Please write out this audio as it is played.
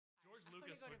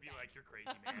to go to bed. Like, you're crazy,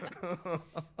 man.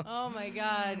 Oh my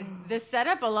God. The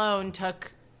setup alone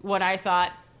took what I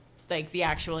thought like the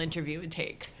actual interview would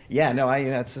take. Yeah, no,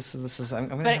 this is I'm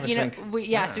gonna have a drink. So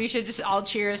we should just all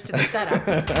cheers to the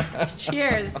setup.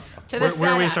 Cheers to the setup.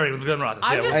 Where are we starting with Glenrothes?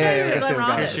 I'm just starting with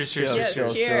Glenrothes.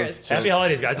 Glenrothes. Cheers. Happy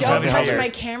holidays, guys. Don't touch my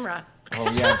camera. Oh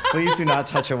yeah, please do not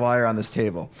touch a wire on this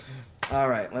table. All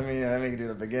right, let me do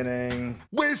the beginning.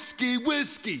 Whiskey,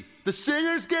 whiskey, the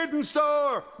singer's getting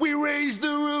sore. We raised the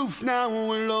roof, now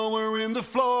we're lowering the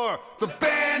floor. The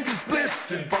band is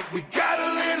blistered, but we got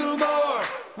a little more.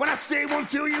 When I say 1,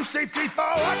 2, you say 3, 4.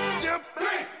 1, 2, 3,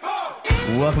 4.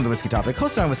 Welcome to Whiskey Topic,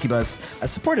 hosted on Whiskey Buzz,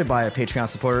 supported by our Patreon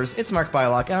supporters. It's Mark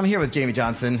Bylock, and I'm here with Jamie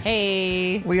Johnson.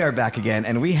 Hey. We are back again,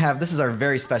 and this is our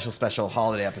very special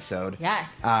holiday episode.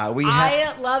 Yes.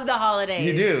 I love the holidays.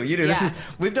 You do. Yeah.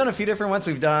 We've done a few different ones.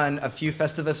 We've done a few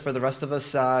Festivus for the rest of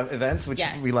us events, which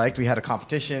we liked. We had a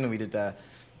competition. We did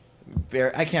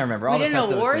I can't remember. We did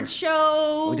an awards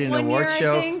show. We did an awards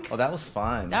show. Oh, that was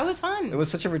fun. That was fun. It was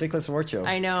such a ridiculous award show.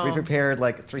 I know. We prepared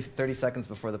like 30 seconds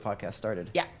before the podcast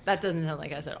started. Yeah, that doesn't sound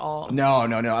like us at all. No.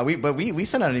 We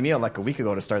sent out an email like a week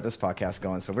ago to start this podcast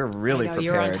going, so we're really prepared.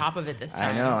 You were on top of it this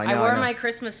time. I know. I wore my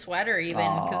Christmas sweater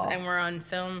and we're on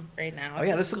film right now. Oh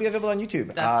yeah, this will be available on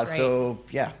YouTube. That's right. So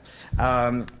yeah,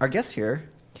 our guest here,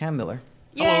 Cam Millar.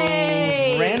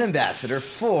 Yay! Brand ambassador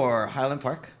for Highland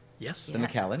Park. Yes. The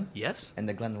Macallan. Yes. And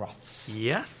the Glenrothes.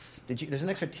 Yes. There's an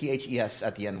extra THES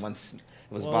at the end once it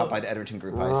was bought by the Edmonton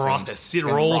Group. Rothes. It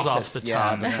rolls off the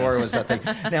tongue. Yeah, before it was that thing.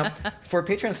 Now, for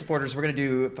Patreon supporters, we're going to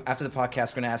do, after the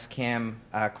podcast, we're going to ask Cam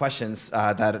questions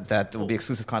that will be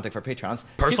exclusive content for Patrons.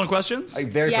 Personal questions?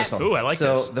 Very personal. Ooh, I like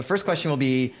this. So the first question will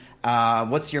be,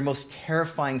 what's your most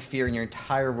terrifying fear in your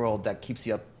entire world that keeps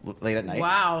you up late at night?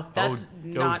 Wow, that's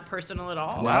not personal at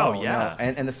all. Wow, yeah. No.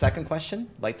 And the second question,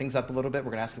 light things up a little bit.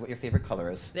 We're going to ask you what your favorite color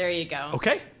is. There you go.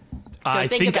 Okay. So I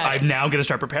think I'm it. now going to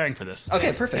start preparing for this.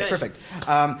 Okay, perfect.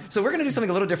 So we're going to do something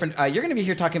a little different. You're going to be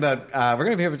here talking about. We're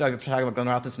going to be here talking about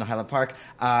Glenrothes and Highland Park.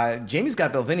 Jamie's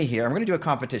got Bill Vinny here. I'm going to do a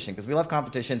competition because we love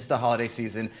competition. It's the holiday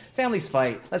season. Families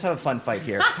fight. Let's have a fun fight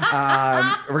here.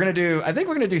 I think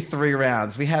we're going to do 3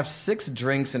 rounds. We have 6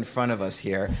 drinks in front of us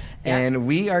here, and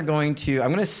we are going to.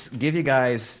 I'm going to give you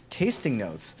guys tasting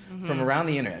notes from around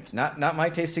the internet. Not my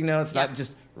tasting notes. Not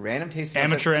just random tasting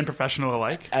notes. Amateur and professional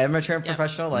alike? Amateur and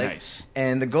professional alike. Nice.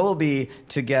 And the goal will be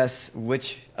to guess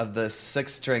which of the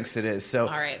 6 drinks it is. So,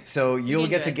 all right. So you'll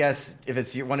get to guess if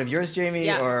it's one of yours,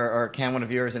 Jamie, or Cam one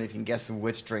of yours, and if you can guess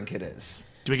which drink it is.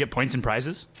 Do we get points and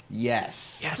prizes?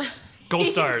 Yes. Yes. Gold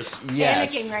stars.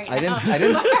 Yes. Panicking right now. I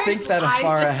didn't think that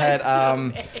far ahead.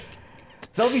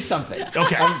 There'll be something.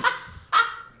 Okay.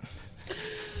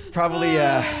 Probably,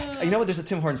 you know what? There's a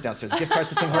Tim Hortons downstairs. Gift cards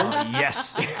to Tim Hortons?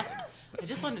 Yes. I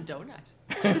just want a donut.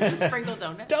 Just a sprinkled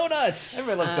donut. Donuts!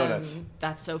 Everybody loves donuts.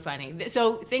 That's so funny.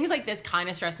 So things like this kind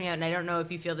of stress me out, and I don't know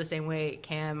if you feel the same way,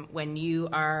 Cam, when you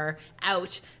are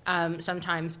out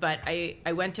sometimes, but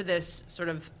I went to this sort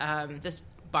of this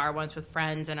bar once with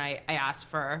friends, and I asked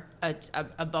for a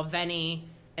Balvenie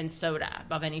and soda,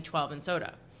 Balvenie 12 and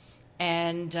soda.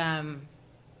 And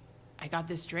I got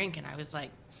this drink, and I was like,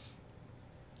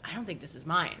 I don't think this is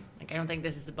mine. Like, I don't think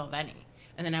this is a Balvenie.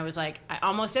 And then I was like, I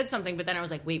almost said something, but then I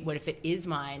was like, wait, what if it is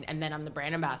mine? And then I'm the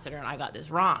brand ambassador and I got this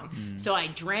wrong. So I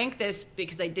drank this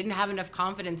because I didn't have enough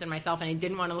confidence in myself and I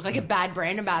didn't want to look like a bad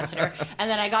brand ambassador. And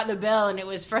then I got the bill and it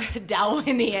was for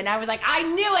Dalwhinnie. And I was like, I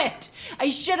knew it. I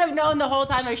should have known the whole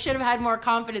time. I should have had more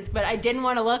confidence, but I didn't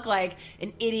want to look like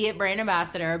an idiot brand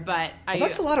ambassador. But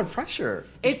that's a lot of pressure.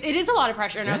 It is a lot of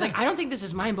pressure. And I was like, I don't think this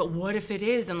is mine, but what if it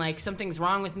is? And like, something's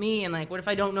wrong with me. And like, what if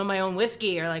I don't know my own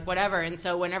whiskey or like whatever? And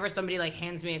so whenever somebody like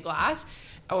hands me a glass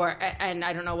and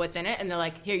I don't know what's in it and they're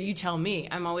like, here, you tell me,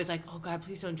 I'm always like, oh God,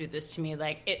 please don't do this to me.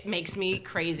 Like, it makes me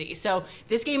crazy. So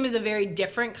this game is a very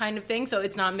different kind of thing, so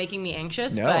it's not making me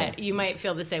anxious. But you might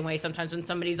feel the same way sometimes when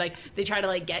somebody's like, they try to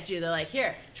like get you, they're like,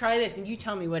 here, try this and you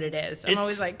tell me what it is. I'm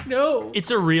always like, no.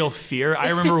 It's a real fear. I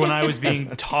remember when I was being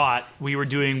taught, we were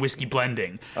doing whiskey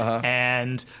blending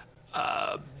and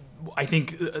I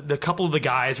think the couple of the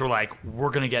guys were like, we're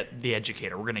going to get the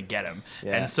educator. We're going to get him.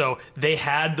 Yeah. And so they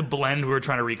had the blend we were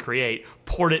trying to recreate,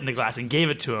 poured it in the glass and gave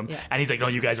it to him. Yeah. And he's like, no,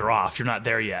 you guys are off. You're not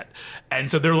there yet.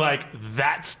 And so they're like,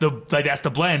 that's the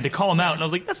blend, to call him out. And I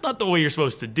was like, that's not the way you're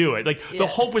supposed to do it. Like the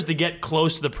hope was to get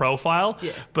close to the profile,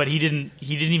 but he didn't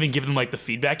even give them like the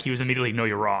feedback. He was immediately, no,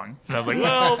 you're wrong. And I was like,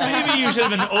 well, maybe you should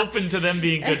have been open to them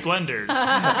being good blenders.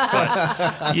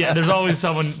 But yeah, there's always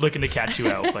someone looking to catch you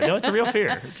out. But no, it's a real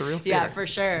fear. It's a real real theater. Yeah, for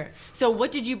sure. So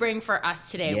what did you bring for us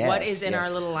today? Yes, What is in yes.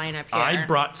 our little lineup here? I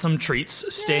brought some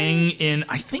treats, staying in,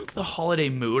 I think, the holiday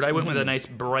mood. I went with a nice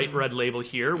bright red label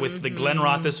here with the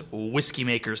Glenrothes Whiskey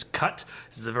Maker's Cut.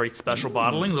 This is a very special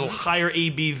bottling, a little higher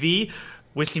ABV.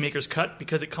 Whiskey Maker's Cut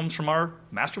because it comes from our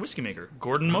master whiskey maker,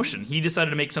 Gordon Motion. He decided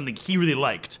to make something he really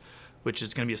liked, which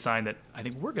is going to be a sign that I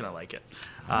think we're going to like it.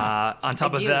 On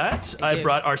top of that, I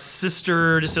brought our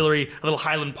sister distillery, a little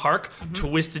Highland Park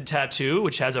Twisted Tattoo,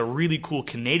 which has a really cool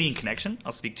Canadian connection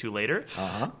I'll speak to later.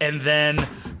 And then,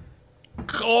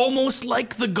 almost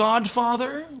like The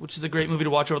Godfather, which is a great movie to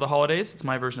watch over the holidays, it's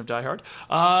my version of Die Hard,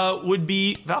 would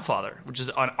be Valfather, which is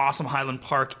an awesome Highland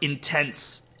Park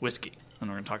intense whiskey. And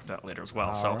we're going to talk about that later as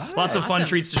well. So lots of fun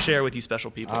treats to share with you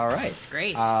special people. All right. That's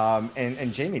great.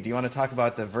 And Jamie, do you want to talk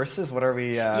about the verses? What are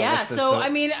we... I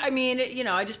mean, you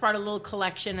know, I just brought a little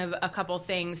collection of a couple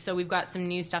things. So we've got some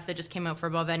new stuff that just came out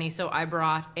for Balvenie. So I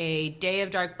brought a Day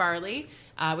of Dark Barley,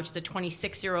 which is a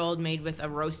 26-year-old made with a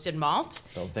roasted malt.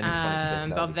 Balvenie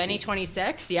 26. Balvenie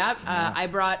 26, yep. I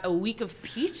brought a Week of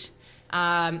Peat.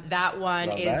 That one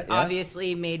is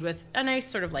obviously made with a nice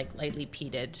sort of like lightly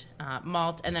peated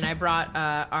malt. And then I brought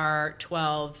our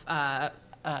 12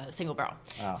 single barrel.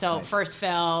 Oh, so nice. First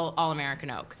fill, all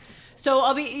American oak. So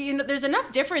I'll be, you know, there's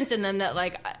enough difference in them that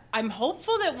like I'm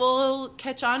hopeful that we'll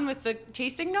catch on with the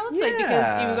tasting notes, like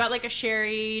because we've got like a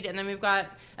sherried and then we've got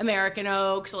American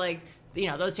oak. So like, you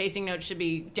know, those tasting notes should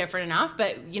be different enough.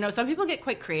 But you know, some people get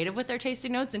quite creative with their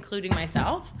tasting notes, including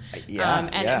myself.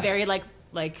 Very like.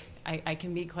 I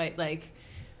can be quite like,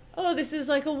 oh, this is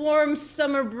like a warm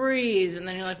summer breeze. And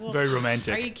then you're like, well, very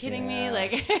romantic. Are you kidding me?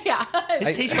 Like,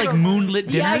 This tastes like moonlit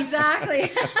dinners. Yeah,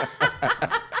 exactly.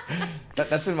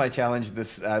 That's been my challenge.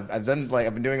 I've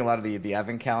been doing a lot of the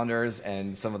advent calendars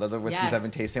and some of the other whiskeys I've been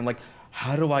tasting. I'm like,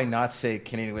 how do I not say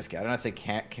Canadian whiskey? I do not say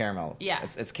caramel. Yeah.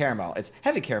 It's caramel. It's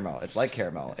heavy caramel. It's light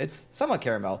caramel. It's somewhat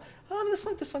caramel.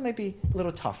 This one might be a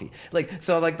little toffee.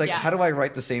 How do I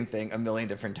write the same thing a million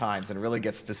different times and really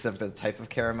get specific to the type of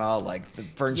caramel, like the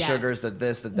burnt sugars, the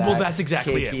this, the that. Well, that's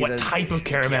exactly cakey, it. What type of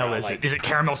caramel is it? Is it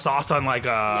caramel sauce on like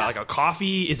a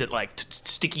coffee? Is it like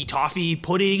sticky toffee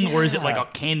pudding, or is it like a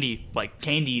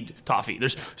candied toffee?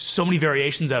 There's so many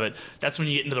variations of it. That's when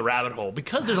you get into the rabbit hole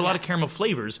because there's a lot of caramel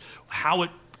flavors. How it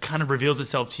kind of reveals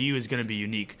itself to you is going to be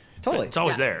unique. Totally, but it's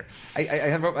always there.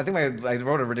 I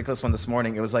wrote a ridiculous one this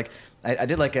morning. It was like I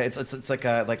did like it's like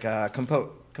a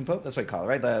compote. Compote, that's what you call it,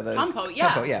 right? The compote,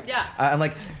 yeah. Compote, yeah. And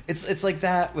like it's like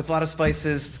that with a lot of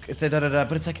spices,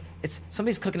 but it's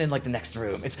somebody's cooking in like the next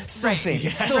room. It's so faint.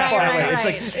 It's so far away. It's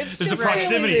like it's there's just a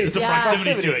proximity. Really, there's a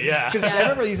proximity to it, yeah. Because I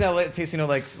remember using that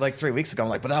taste, like 3 weeks ago. I'm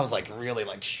like, but that was like really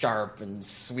like sharp and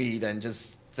sweet and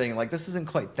just thing. Like this isn't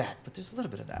quite that, but there's a little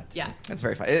bit of that. Yeah, it's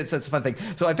very fun. It's a fun thing.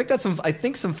 So I picked out some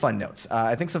fun notes.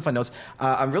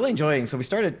 I'm really enjoying. So we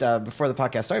started before the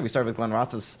podcast started. We started with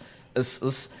Glenrothes.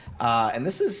 And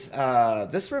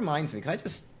this reminds me. Can I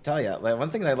just tell you, one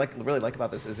thing that I really like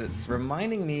about this is it's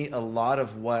reminding me a lot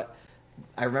of what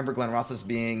I remember Glenrothes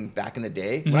being back in the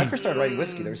day. When I first started writing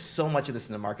whiskey, there was so much of this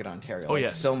in the market in Ontario. Oh,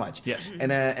 yes. So much. Yes.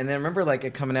 And then I remember like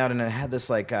it coming out and it had this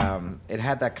like it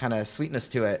had that kind of sweetness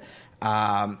to it.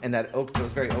 And that oak, it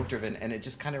was very oak driven, and it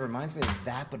just kind of reminds me of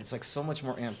that, but it's like so much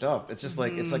more amped up. It's just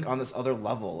like it's like on this other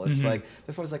level. It's like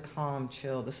before it was like calm,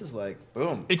 chill. This is like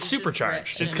boom. It's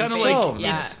supercharged. It's kind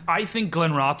of I think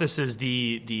Glenrothes is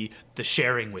the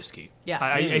sharing whiskey. Yeah.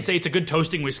 I say it's a good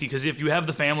toasting whiskey because if you have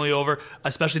the family over,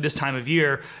 especially this time of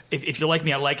year, if you're like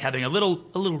me, I like having a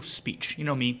little speech. You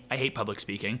know me, I hate public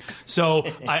speaking, so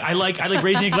I like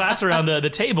raising a glass around the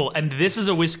table. And this is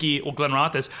a whiskey,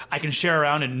 Glenrothes, I can share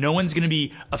around, and no one's going to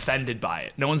be offended by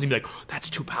it. No one's going to be like, oh, that's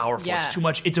too powerful. Yeah. It's too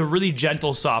much. It's a really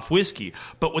gentle, soft whiskey.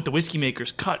 But with the Whiskey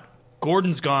Maker's Cut,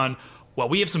 Gordon's gone, well,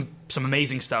 we have some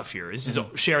amazing stuff here. This is a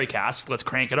sherry cask. Let's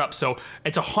crank it up. So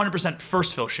it's 100%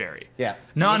 first fill sherry. Yeah.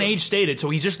 Non-age stated. So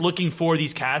he's just looking for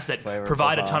these casks that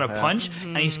provide a ton of punch,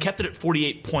 and he's kept it at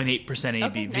 48.8%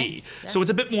 ABV. Nice. Yeah. So it's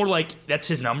a bit more like that's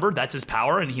his number, that's his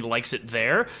power, and he likes it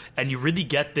there. And you really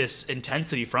get this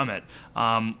intensity from it.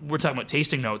 We're talking about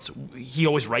tasting notes. He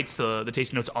always writes the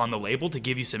tasting notes on the label to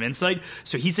give you some insight.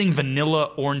 So he's saying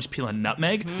vanilla, orange peel, and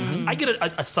nutmeg. I get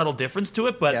a subtle difference to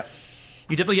it, but... Yeah.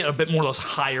 You definitely get a bit more of those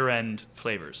higher end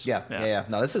flavors. Yeah.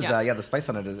 No, this is the spice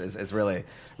on it is really,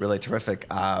 really terrific.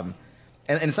 And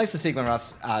it's nice to see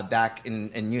Glenrothes back in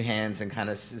new hands and kind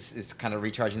of is kind of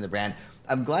recharging the brand.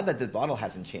 I'm glad that the bottle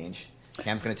hasn't changed.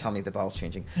 Cam's going to tell me the bottle's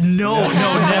changing. No,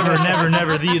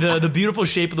 never. The beautiful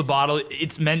shape of the bottle,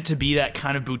 it's meant to be that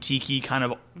kind of boutique-y, kind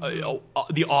of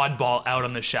the oddball out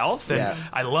on the shelf. And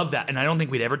I love that. And I don't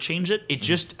think we'd ever change it. It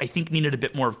just, I think, needed a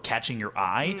bit more of catching your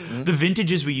eye. The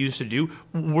vintages we used to do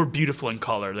were beautiful in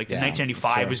color. Like the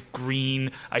 1995 was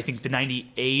green. I think the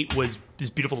 98 was this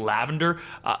beautiful lavender.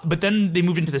 But then they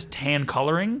moved into this tan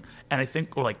coloring, and I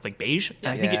think, or like beige.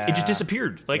 And I think it just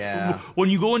disappeared. Like when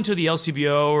you go into the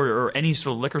LCBO or any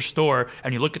sort of liquor store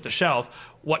and you look at the shelf,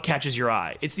 what catches your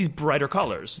eye? It's these brighter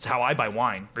colors. It's how I buy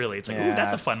wine, really. It's like, ooh,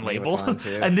 that's a fun label.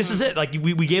 And this is it. Like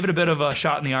we gave it a bit of a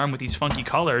shot in the arm with these funky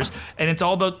colors, and it's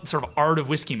all about sort of art of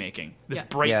whiskey making. This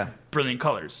bright, brilliant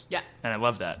colors. Yeah. And I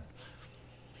love that.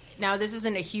 Now, this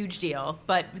isn't a huge deal,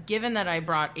 but given that I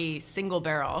brought a single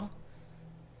barrel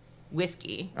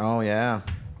whiskey. Oh, yeah.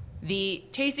 The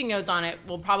tasting notes on it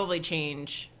will probably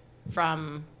change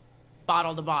from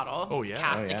bottle to bottle,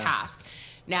 cask to cask.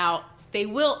 Now, they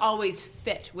will always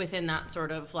fit within that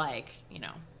sort of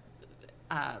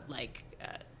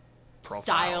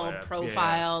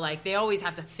profile. Like they always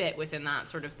have to fit within that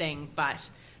sort of thing. But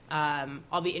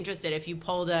I'll be interested if you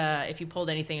pulled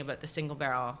anything about the single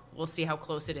barrel. We'll see how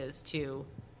close it is to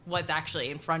what's actually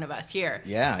in front of us here.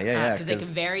 Yeah. Because they can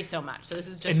vary so much. So this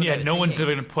is just. And no one's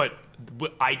going to put.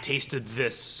 I tasted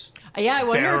this. I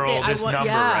wonder barrel, if they.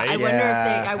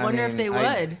 I wonder if they would.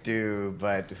 I do,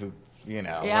 but who?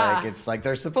 Like it's like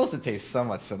they're supposed to taste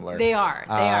somewhat similar. They are.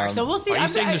 So we'll see. Are you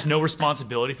saying there's no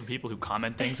responsibility for people who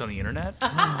comment things on the internet?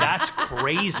 That's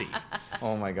crazy.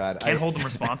 Oh my God! Can't hold them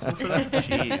responsible for that.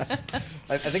 Jeez.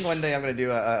 I think one day I'm going to do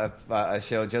a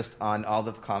show just on all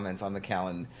the comments on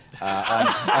Macallan, on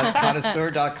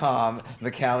connoisseur.com,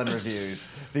 Macallan reviews,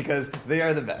 because they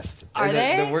are the best. Are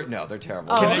they? No, they're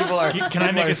terrible. Oh. Can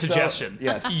I make a suggestion?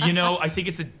 Yes. I think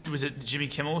was it the Jimmy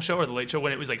Kimmel show or the Late Show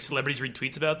when it was like celebrities read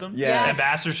tweets about them? Yes.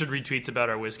 Ambassadors should read tweets about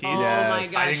our whiskeys. Oh my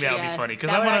gosh, I think that would be funny because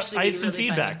I have some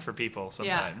feedback for people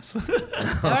sometimes.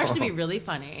 That would actually be really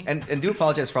funny. And do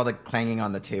apologize for all the clanging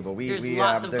on the table. There's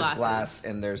glass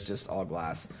and there's just all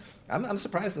glass. I'm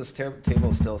surprised this table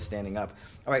is still standing up.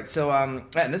 All right, so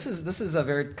and this is a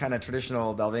very kind of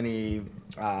traditional Balvenie.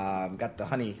 Got the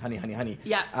honey.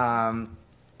 Yeah.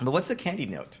 But what's the candy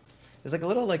note? There's like a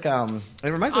little it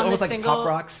reminds me almost like Pop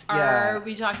Rocks. Are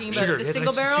we talking about the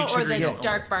single barrel or the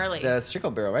dark barley? The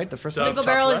single barrel, right? The first single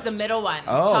barrel is the middle one.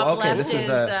 Oh, top okay. Left This is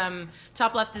the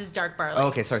top left is dark barley. Oh,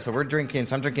 okay, sorry. So I'm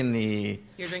drinking the.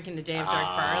 You're drinking the Day of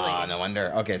Dark Barley. Oh, no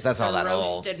wonder. Okay, so that's all that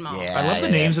old. Roasted malt. Yeah, I love the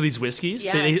names of these whiskeys.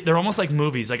 Yes. They're almost like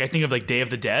movies. Like I think of like Day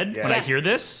of the Dead when I hear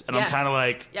this, and I'm kind of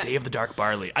like Day of the Dark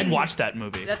Barley. I'd watch that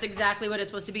movie. That's exactly what it's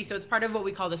supposed to be. So it's part of what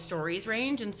we call the stories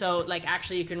range, and so like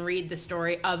actually you can read the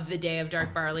story of the Day of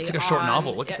Dark Barley. It's like a short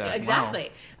novel. Look at that.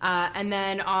 Exactly. Wow. And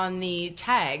then on the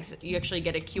tags, you actually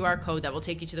get a QR code that will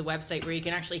take you to the website where you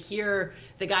can actually hear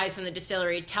the guys from the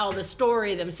distillery tell the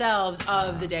story themselves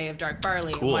of the Day of Dark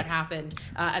Barley and what happened.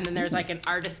 And then there's like an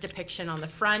artist depiction on the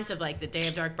front of like the Day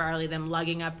of Dark Barley, them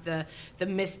lugging up the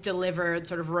misdelivered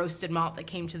sort of roasted malt that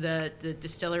came to the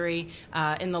distillery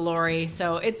in the lorry.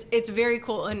 So it's very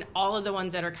cool. And all of the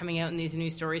ones that are coming out in these new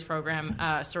stories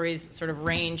stories sort of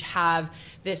range have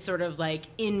this sort of like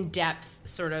in-depth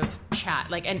sort of chat,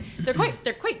 like, and they're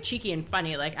quite cheeky and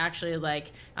funny. Like actually,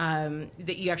 like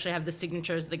that you actually have the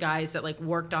signatures of the guys that like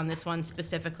worked on this one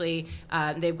specifically.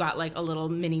 They've got like a little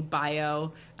mini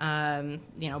bio.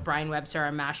 Brian Webster,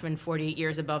 our mashman, 48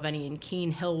 years at Balvenie in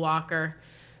Keene, Hill Walker.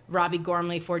 Robbie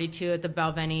Gormley, 42 at the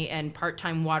Balvenie, and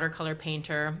part-time watercolor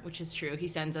painter, which is true. He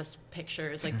sends us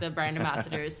pictures, like the brand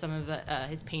ambassadors, some of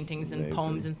his paintings and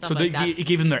poems and stuff like that. So you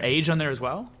gave them their age on there as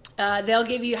well? They'll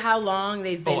give you how long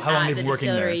they've been at the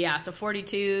distillery. There. Yeah, so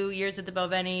 42 years at the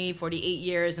Balvenie, 48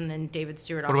 years, and then David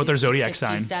Stewart. What about their zodiac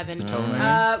 57.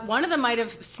 sign? One of them might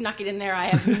have snuck it in there. I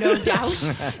have no doubt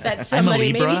that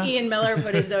somebody, maybe Ian Millar,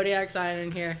 put his zodiac sign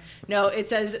in here. No, it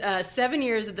says 7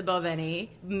 years at the Balvenie,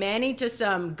 Manny to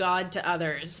some, God to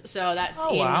others. So that's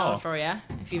Ian Millar for you.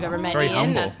 If you've ever met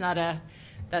Ian, humble.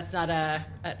 That's not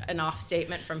an off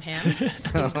statement from him.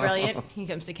 He's brilliant. He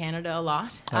comes to Canada a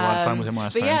lot. I had a lot of fun with him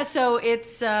last time. But yeah, so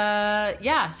it's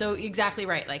so exactly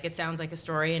right. Like it sounds like a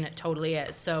story, and it totally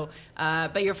is. So,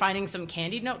 but you're finding some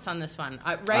candied notes on this one,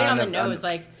 right on the nose,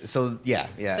 like. So yeah.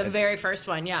 The very first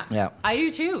one, yeah. Yeah. I do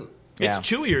too. It's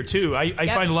chewier too. I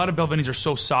find a lot of Balvenies are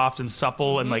so soft and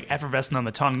supple and like effervescent on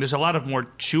the tongue. There's a lot of more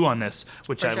chew on this,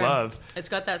 which I love. It's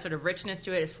got that sort of richness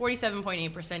to it. It's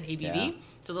 47.8% ABV.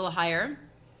 It's a little higher.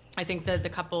 I think that the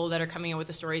couple that are coming out with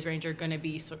the stories range are going to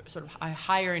be sort of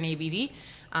higher in ABV.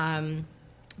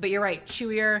 But you're right,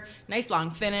 chewier, nice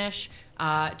long finish,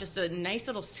 just a nice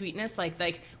little sweetness,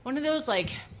 like one of those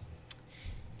like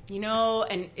You know,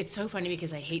 and it's so funny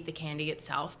because I hate the candy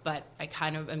itself, but I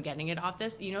kind of am getting it off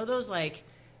this. You know those like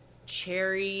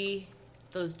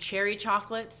those cherry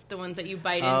chocolates, the ones that you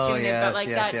bite into, and they've got like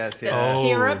that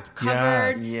syrup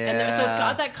covered, and so it's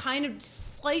got that kind of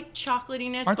slight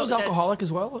chocolatiness. Aren't those alcoholic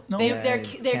as well? No, they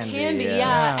can be,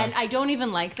 and I don't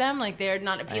even like them. Like they're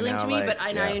not appealing to me, but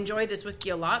I enjoy this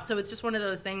whiskey a lot. So it's just one of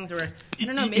those things where I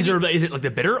don't know. Maybe, is it like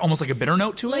the bitter, almost like a bitter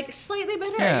note to it? Like slightly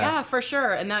bitter, yeah, for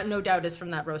sure. And that no doubt is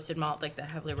from that roasted malt, like that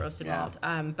heavily roasted malt.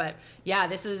 But yeah,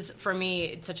 this is for me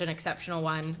it's such an exceptional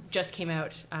one. Just came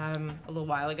out a little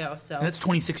while ago, so and that's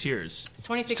 26 years. It's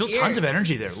 26 Still years. tons of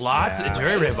energy there. Lots. It's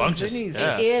very rambunctious. It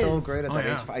is so great at that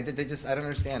age. I don't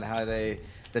understand how they.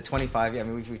 The 25, I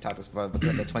mean, we've talked this before, but the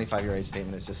 25-year age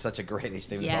statement is just such a great age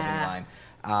statement line.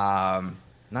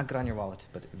 Not good on your wallet,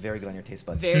 but very good on your taste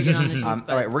buds. Very good on the taste buds.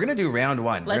 All right, we're going to do round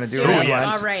one. Let's we're going to do round one.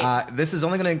 All right. This is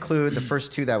only going to include the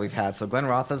first two that we've had. So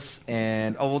Glenrothes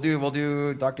and, we'll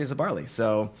do Dark Days of Barley.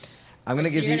 So I'm going to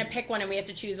give you... You're going to pick one, and we have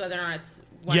to choose whether or not it's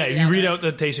one or the you other. read out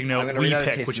the tasting note. I'm going to read out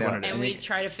a pick which tasting one note. And we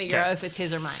try to figure out if it's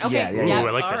his or mine. Okay. Yeah. Ooh,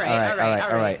 I like this.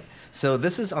 All right. So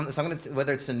this is on. So I'm going to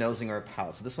whether it's a nosing or a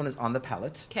palate. So this one is on the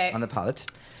palate. Okay. On the palate,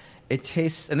 it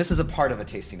tastes, and this is a part of a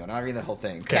tasting note. I'm not reading the whole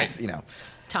thing because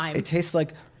Time. It tastes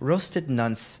like roasted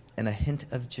nuts and a hint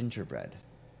of gingerbread.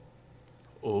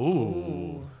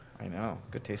 Ooh. I know.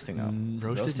 Good tasting note.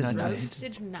 Roasted nuts.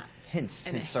 Roasted nuts. Hints.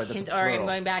 Sorry, that's All right, plural.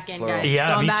 going back in, Plural. guys.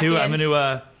 Yeah, going me too. I'm going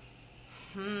to.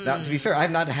 Now, to be fair, I've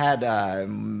not had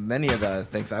many of the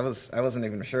things. I wasn't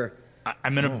even sure.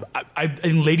 I'm gonna.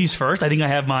 In ladies first. I think I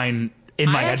have mine in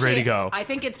my head ready to go. I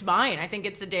think it's mine. I think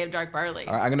it's the Day of Dark Barley.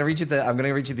 All right, I'm gonna read you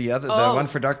the other the one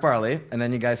for dark barley, and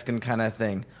then you guys can kind of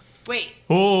thing. Wait.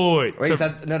 Oh wait. Wait,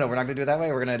 no, we're not gonna do it that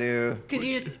way. We're gonna do.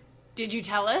 Because did you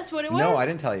tell us what it was? No, I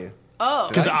didn't tell you. Oh.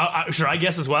 Because should I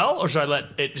guess as well, or should I let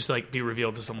it just like be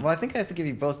revealed to someone? Well, I think I have to give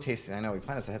you both tasting. I know we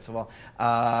planned this ahead so well.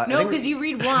 No, because you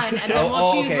read one, and then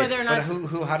we'll choose whether or not.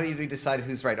 But how do you decide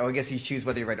who's right? Oh, I guess you choose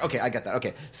whether you're right. Okay, I get that.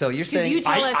 Okay, so you're saying you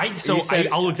tell us. I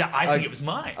think it was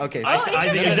mine. Okay,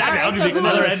 I think exactly. I'll give you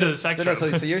another end of the spectrum.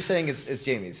 So you're saying it's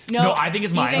Jamie's. No, I think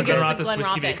it's mine. You think it's the Glenrothes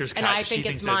Whiskey Glenrothes, Maker's and Cut. I think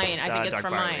it's mine. I think it's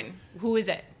from mine. Who is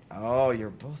it? Oh, you're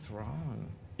both wrong.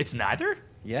 It's neither?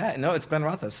 Yeah, no, it's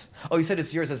Glenrothes. Oh, you said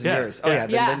it's yours as in yours. Oh, yeah,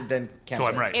 then Cam's so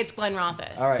I'm right. It's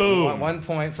Glenrothes. All right, boom. 1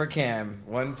 point for Cam.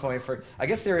 1 point for... I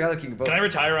guess theoretically you both... Can I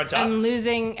retire on top? I'm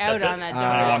losing out on that.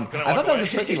 I thought that was a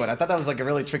tricky one. I thought that was like a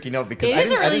really tricky note because It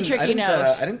is a really tricky note.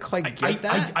 I didn't quite get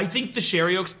that. I think the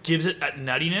sherry oaks gives it that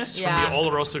nuttiness from the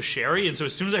Oloroso sherry, and so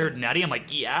as soon as I heard nutty, I'm like,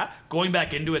 yeah. Going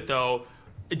back into it, though,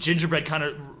 gingerbread kind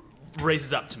of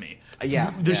raises up to me.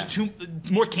 Yeah, there's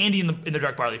more candy in the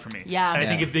dark barley for me. Yeah, and I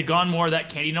think if they'd gone more of that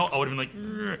candy note, I would have been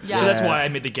like. So that's why I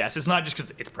made the guess. It's not just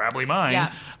because it's probably mine.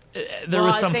 Yeah. There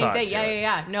was some thought.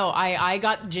 Yeah. No, I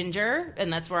got ginger,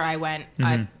 and that's where I went.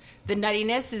 The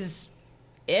nuttiness is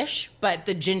ish, but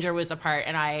the ginger was a part,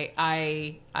 and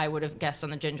I would have guessed on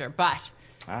the ginger, but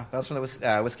that's from the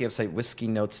whiskey website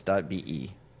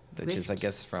whiskynotes.be, which is I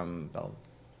guess from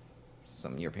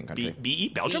some European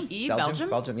country. Belgium?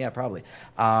 Belgium, yeah, probably.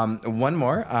 One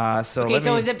more. So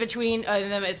is it between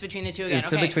them? It's between the two again.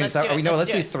 It's between.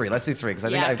 Let's do three. Let's do three because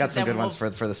I think I've got some good ones for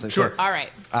this. Sure. All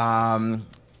right. All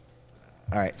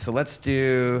right. So let's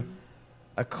do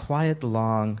a quiet,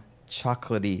 long,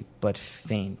 chocolatey but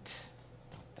faint.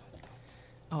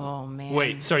 Oh man.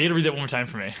 Wait. Sorry, you had to read that one more time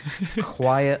for me.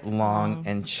 Quiet, long,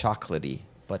 and chocolatey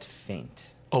but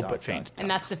faint. But faint. And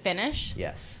that's the finish.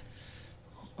 Yes.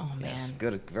 Oh man, yes.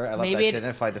 Good. I love that. She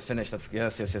identified the finish. That's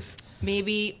yes.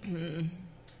 Maybe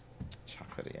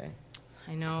chocolatey, eh?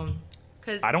 I know,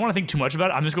 because I don't want to think too much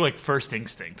about it. I'm just going like first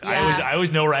instinct. Yeah. I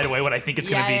always know right away what I think it's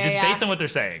going to be, just based on what they're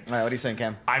saying. All right, what are you saying,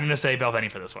 Cam? I'm going to say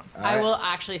Balvenie for this one. I will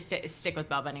actually stick with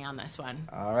Balvenie on this one.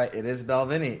 All right, it is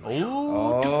Balvenie.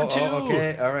 Oh, 2 for 2.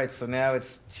 Okay. All right, so now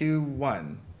it's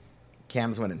 2-1.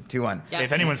 Cam's winning. 2-1. Yep.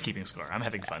 If anyone's keeping score, I'm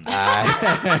having fun.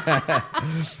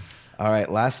 All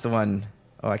right, last one.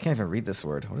 Oh, I can't even read this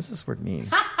word. What does this word mean?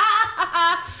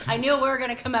 I knew we were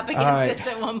going to come up against this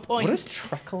at one point. What does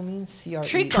treacle mean?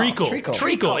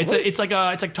 Treacle. It's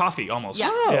like toffee almost.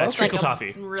 Yeah, it's treacle like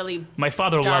toffee. Really. My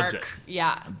father loves it.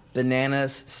 Yeah.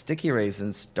 Bananas, sticky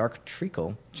raisins, dark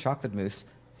treacle, chocolate mousse,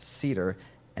 cedar,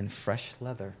 and fresh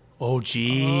leather. Oh,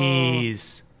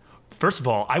 jeez. First of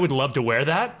all, I would love to wear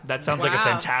that. That sounds like a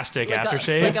fantastic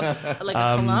aftershave. Like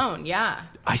a cologne, yeah.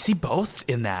 I see both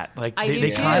in that. Like they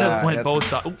kind of went both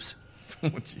sides. Oops.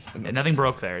 Jeez, nothing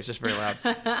broke there. It's just very loud.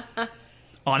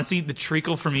 Honestly, the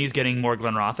treacle for me is getting more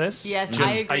Glenrothes. Yes,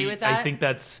 I agree with that. I think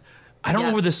that's... I don't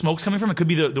know where the smoke's coming from. It could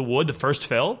be the wood, the first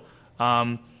fill.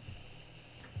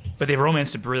 But they've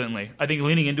romanced it brilliantly. I think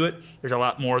leaning into it, there's a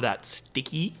lot more of that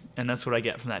sticky, and that's what I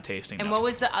get from that tasting. And what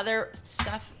was the other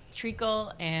stuff?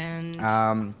 Treacle and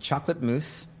chocolate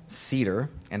mousse, cedar,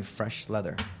 and fresh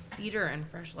leather. Cedar and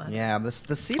fresh leather. Yeah, the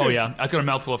cedar. Oh yeah, I got a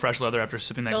mouthful of fresh leather after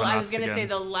sipping that. I was going to say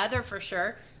the leather for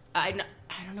sure. I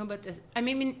don't know about this. I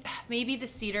mean, maybe the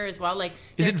cedar as well. Like,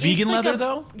 is it vegan like leather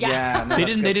though? Yeah, no, they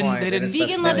didn't.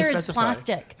 Vegan leather is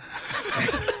plastic.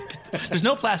 There's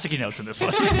no plasticky notes in this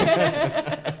one.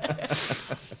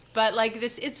 But like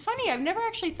this, it's funny. I've never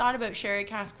actually thought about sherry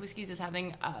cask whiskeys as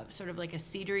having sort of like a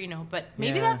cedary note, but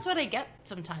maybe that's what I get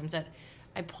sometimes that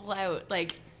I pull out.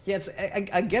 Like, yeah,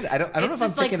 I get it. I don't know if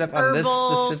I'm picking up herbal, on this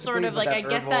specifically. Sort of like I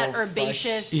get that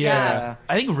herbaceous. Yeah.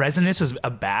 I think resinous is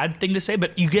a bad thing to say,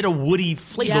 but you get a woody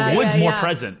flavor. The wood's more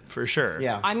present for sure.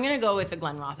 Yeah, I'm gonna go with the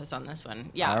Glenrothes on this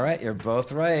one. Yeah. All right, you're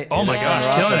both right. Oh my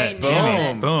gosh, killing it!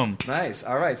 Boom, boom. Nice.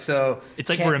 All right, so it's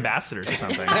like we're ambassadors or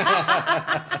something.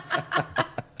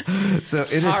 So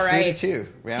it is 3-2.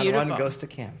 Round Beautiful. 1 goes to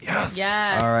Cam. Yes.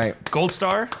 Yes. All right. Gold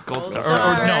star.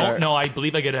 Or no, I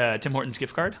believe I get a Tim Hortons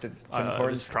gift card. Tim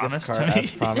Hortons promised gift card, to me.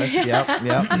 as promised. Yep.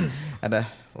 At a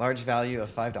large value of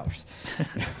 $5.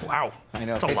 Wow. I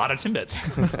know. That's a lot of Timbits.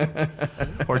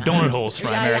 Or donut holes for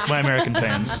my American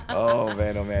fans. Oh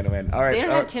man. All right. They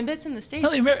don't have Timbits in the States. No,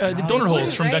 the donut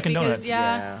holes from Dunkin' Donuts.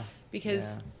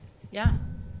 Because Tim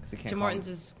call Hortons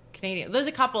is Canadian. There's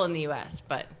a couple in the U.S.,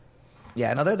 but.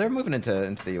 Yeah, no, they're moving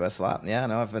into the U.S. a lot. Yeah,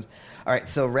 no, all right,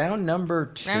 so round number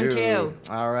 2. Round 2.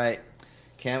 All right.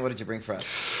 Cam, what did you bring for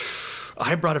us?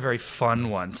 I brought a very fun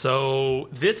one. So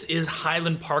this is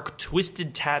Highland Park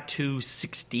Twisted Tattoo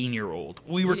 16-year-old.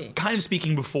 We were kind of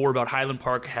speaking before about Highland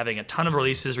Park having a ton of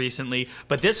releases recently,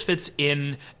 but this fits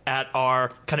in at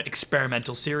our kind of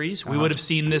experimental series. We would have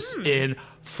seen this in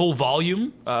full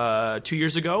volume 2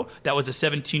 years ago. That was a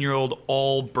 17-year-old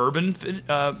all bourbon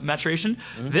maturation.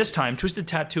 This time, Twisted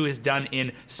Tattoo is done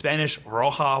in Spanish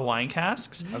Rioja wine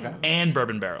casks and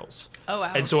bourbon barrels. Oh,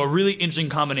 wow. And so a really interesting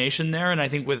combination there. And I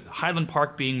think with Highland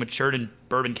Park being matured in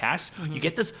bourbon casks, you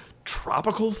get this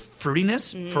tropical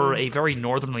fruitiness for a very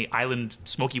northerly island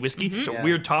smoky whiskey. It's a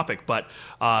weird topic, but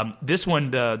this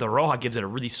one, the Rioja, gives it a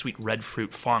really sweet red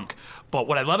fruit funk. But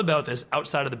what I love about this,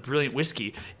 outside of the brilliant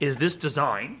whiskey, is this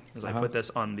design, as I put this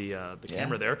on the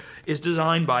camera there, is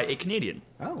designed by a Canadian.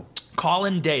 Oh.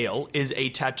 Colin Dale is a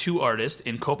tattoo artist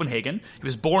in Copenhagen. He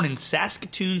was born in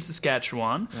Saskatoon,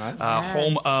 Saskatchewan,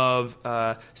 home of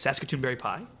Saskatoon Berry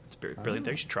Pie. Brilliant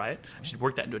there. You should try it. I should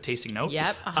work that into a tasting note.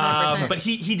 Yep, 100%. But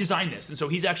he designed this. And so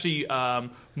he's actually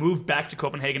moved back to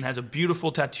Copenhagen, has a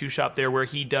beautiful tattoo shop there where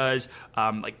he does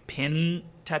like pin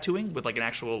tattooing with like an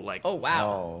actual like... Oh,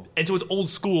 wow. And so it's old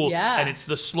school and it's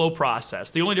the slow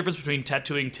process. The only difference between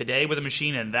tattooing today with a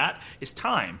machine and that is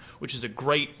time, which is a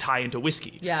great tie into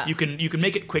whiskey. Yeah. You can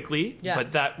make it quickly,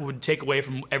 but that would take away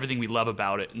from everything we love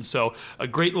about it. And so a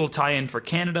great little tie-in for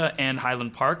Canada and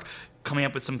Highland Park, coming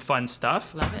up with some fun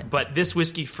stuff. Love it. But this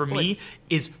whiskey for me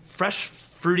is fresh,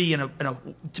 fruity, and a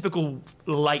typical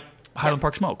light Highland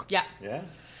Park smoke. Yeah. Yeah.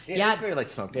 It's very light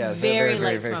smoked. Yeah, very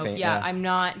light very smoke. faint. Yeah, I'm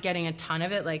not getting a ton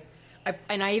of it. Like,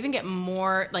 I even get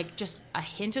more, like, just a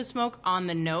hint of smoke on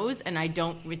the nose, and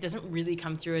it doesn't really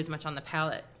come through as much on the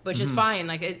palate, which is fine.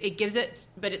 Like, it gives it,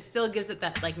 but it still gives it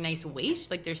that, like, nice weight.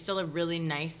 Like, there's still a really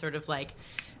nice sort of, like,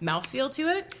 mouthfeel to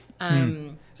it.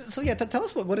 So tell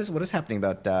us what is happening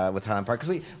about with Highland Park,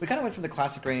 because we kind of went from the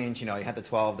classic range. You had the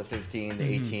 12, the 15, the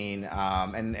 18,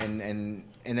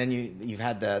 and then you've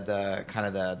had the kind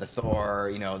of the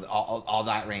Thor, all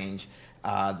that range,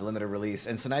 the limited release,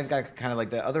 and so now you've got kind of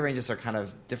like the other ranges are kind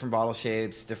of different bottle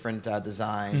shapes, different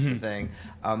designs, the thing.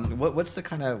 What's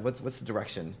the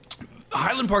direction?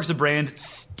 Highland Park's a brand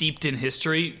steeped in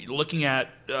history. Looking at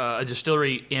a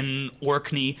distillery in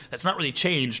Orkney that's not really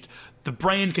changed, the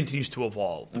brand continues to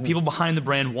evolve. The people behind the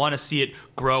brand want to see it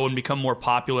grow and become more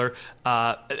popular.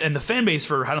 And the fan base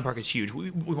for Highland Park is huge. We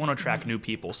want to attract new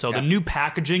people. So the new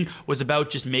packaging was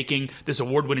about just making this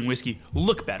award-winning whiskey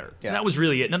look better. And that was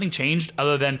really it. Nothing changed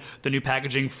other than the new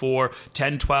packaging for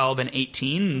 10, 12, and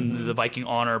 18, the Viking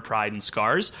Honor, Pride, and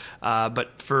Scars.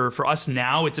 But for us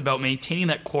now, it's about maintaining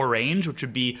that core range, which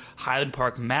would be Highland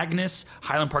Park Magnus,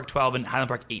 Highland Park 12, and Highland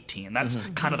Park 18. And that's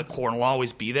kind of the core, and will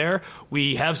always be there.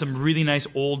 We have some really nice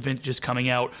old vintages coming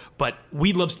out, but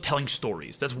we love telling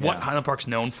stories. That's what Highland Park's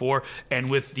known for. And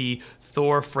with the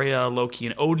Thor, Freya, Loki,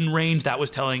 and Odin range, that was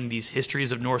telling these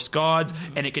histories of Norse gods,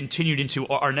 and it continued into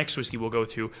our next whiskey we'll go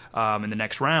to in the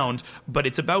next round. But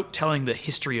it's about telling the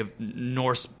history of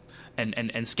Norse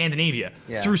and Scandinavia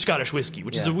through Scottish whiskey,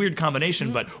 which is a weird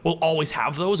combination, but we'll always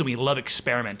have those, and we love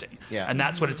experimenting. And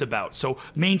that's what it's about. So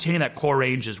maintaining that core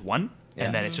range is one.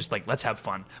 And then it's just like, let's have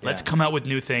fun. Let's Yeah. come out with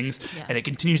new things. Yeah. And it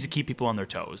continues to keep people on their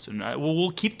toes. And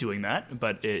we'll keep doing that,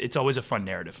 but it's always a fun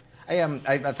narrative.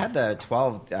 I've had the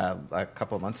 12 a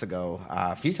couple of months ago,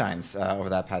 a few times over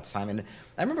that past time, and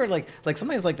I remember like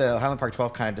sometimes like the Highland Park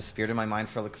 12 kind of disappeared in my mind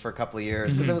for a couple of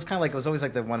years because it was kind of like it was always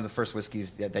like one of the first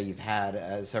whiskeys that you've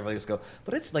had several years ago.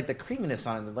 But it's like the creaminess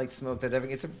on it, the light smoke, that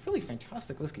everything. It's a really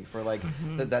fantastic whiskey for like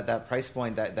that price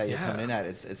point that you're coming in at.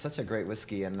 It's such a great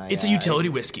whiskey, and It's a utility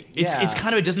whiskey. It's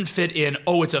kind of, it doesn't fit in,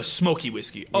 it's a smoky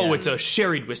whiskey. It's a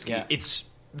sherried whiskey. Yeah. It's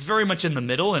very much in the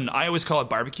middle, and I always call it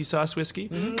barbecue sauce whiskey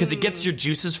because it gets your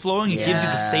juices flowing. It gives you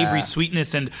the savory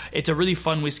sweetness, and it's a really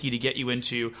fun whiskey to get you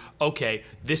into, okay,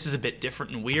 this is a bit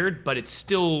different and weird, but it's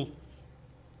still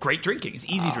great drinking. It's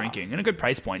easy drinking and a good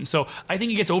price point. And so I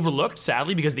think it gets overlooked,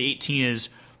 sadly, because the 18 is,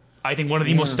 I think, one of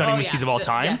the most stunning whiskeys of all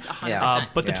time. Yes, 100%.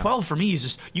 But the 12 for me is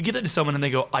just, you give that to someone and they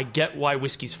go, I get why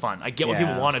whiskey's fun. I get why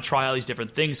people want to try all these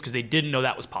different things because they didn't know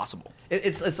that was possible.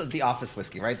 It's the office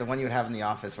whiskey, right? The one you would have in the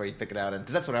office where you pick it out,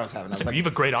 because that's what I was having. I was like, you have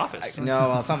a great office. I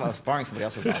was borrowing somebody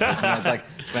else's office, and I was like,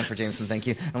 Glenford Jameson, thank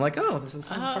you. I'm like, this is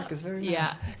Highland Park is very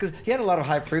nice, because he had a lot of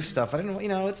high proof stuff. I didn't,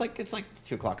 it's like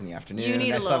 2:00 in the afternoon. You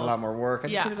need I still have a lot more work. I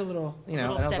just needed a little, and I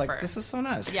was like, sipper. this is so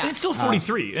nice. Yeah. And it's still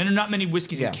 43, and not many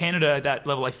whiskeys in Canada at that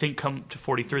level, I think, come to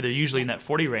 43. They're usually in that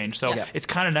 40 range, so it's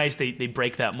kind of nice they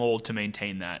break that mold to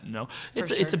maintain that.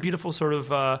 It's a beautiful sort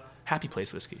of happy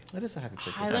place whiskey. It is a happy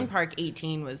place. Highland Park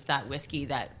 18 was that whiskey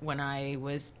that when I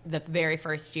was the very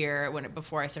first year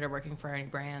before I started working for any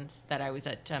brands, that I was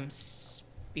at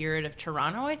Spirit of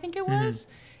Toronto, I think it was,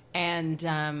 and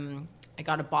I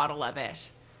got a bottle of it,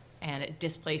 and it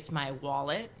displaced my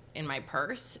wallet in my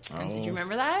purse. And did you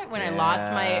remember that when I lost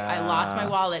my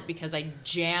wallet because I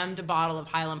jammed a bottle of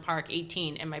Highland Park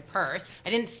 18 in my purse? I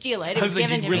didn't steal it. It was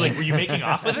given to me. Were you making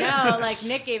off with it? No, like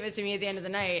Nick gave it to me at the end of the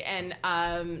night, and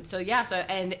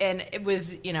and it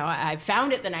was, I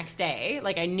found it the next day.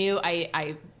 Like I knew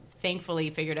I thankfully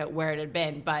figured out where it had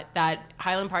been, but that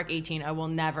Highland Park 18 I will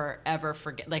never ever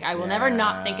forget. Like I will never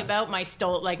not think about my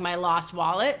lost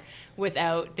wallet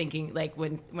without thinking, like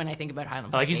when I think about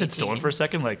Highland Park. Like you said, 18. stolen for a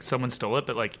second, like someone stole it,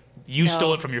 but like you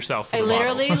stole it from yourself. For I the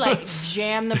literally bottle. like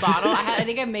jammed the bottle. I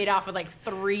think I made off with like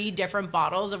 3 different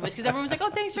bottles of whiskey because everyone was like, "Oh,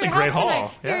 thanks for your help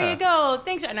tonight. Here you go,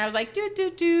 thanks." And I was like,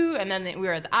 "Do." And then we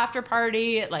were at the after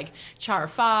party at like Char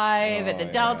 5 at the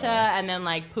Delta, and then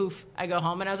like poof, I go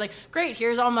home and I was like, "Great,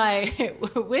 here's all my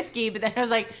whiskey." But then I was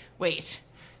like, "Wait,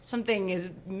 something is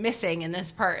missing in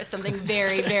this purse. Something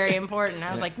very, very important."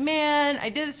 I was like, "Man, I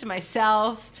did this to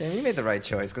myself." Jamie, you made the right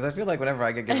choice, because I feel like whenever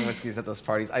I get given whiskeys at those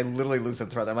parties, I literally lose the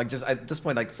thread. I'm like, just at this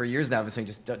point, like for years now, I've been saying,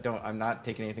 just don't. I'm not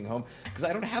taking anything home because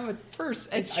I don't have a purse.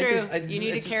 It's true. You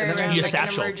need to carry around You need a like an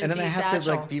satchel. emergency and then I have satchel. to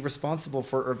like be responsible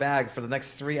for her bag for the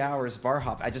next 3 hours bar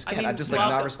hop. I just can't. I'm just like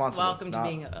welcome, not responsible. Welcome to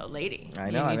being a lady. I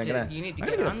know. You need to I'm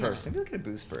get gonna on get a purse. that. Maybe I'll get a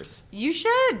booze purse. You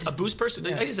should. A booze purse,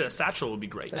 like I said, a satchel would be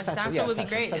great. A satchel would be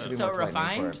great. Satchel It's would be so more polite name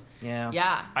for refined. it. Yeah.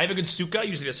 Yeah. I have a good suit guy,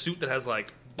 usually a suit that has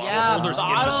like bottle Yeah, holders in the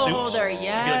bottle suits. holder, It'd be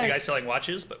like the guy yes. selling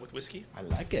watches, but with whiskey. I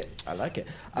like it.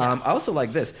 I also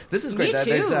like this. This is great. Me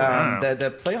There's too.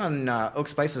 the play on oak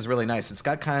spice is really nice. It's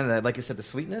got kind of like you said, the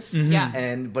sweetness.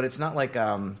 Yeah. But it's not like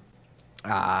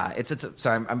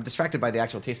sorry, I'm distracted by the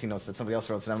actual tasting notes that somebody else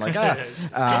wrote, so I'm like,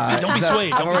 Don't be so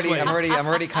swayed. I'm Don't be already swayed. I'm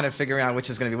already kind of figuring out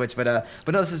which is going to be which, but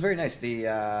no, this is very nice. The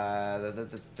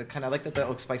kind of like that the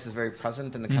oak spice is very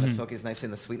present, and the kind of smoky is nice,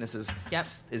 and the sweetness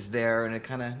is there, and it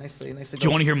kind of nicely. Do you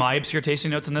want to hear my obscure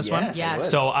tasting notes on this one? Yes, I Yes. would.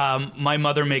 So my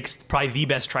mother makes probably the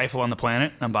best trifle on the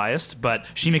planet. I'm biased, but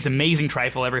she makes amazing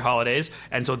trifle every holidays.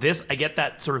 And so I get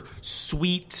that sort of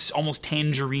sweet, almost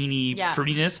tangerine-y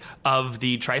fruitiness of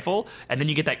the trifle, and then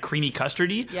you get that creamy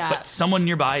custardy. Yeah. But someone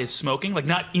nearby is smoking, like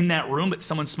not in that room, but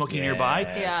someone's smoking nearby.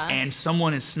 Yeah. And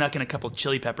someone has snuck in a couple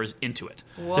chili peppers into it.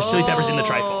 There's chili peppers in the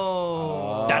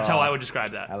trifle. That's how I would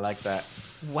describe that. I like that.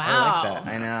 Wow. I like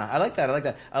that. I know. I like that.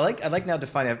 I like now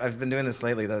defining. I've been doing this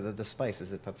lately. The spice.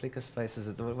 Is it paprika spice? Is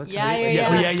it what Yeah, kind of yeah,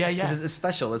 spice? yeah. It's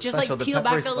special. It's Just special. like The peel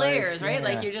pepper back the spice, layers, right? yeah.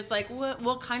 Like you're just like,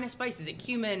 what kind of spice? Is it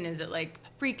cumin? Is it like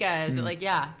paprika? Is it like,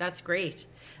 that's great.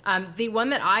 The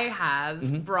one that I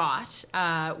have brought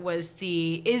is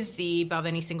the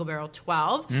Balvenie Single Barrel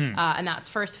 12, and that's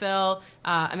first fill,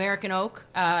 American oak.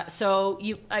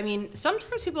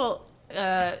 Sometimes people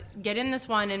get in this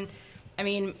one, and I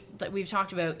mean, like we've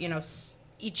talked about,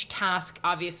 each cask,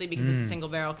 obviously, because it's a single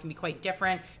barrel, can be quite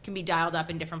different, can be dialed up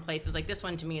in different places. Like this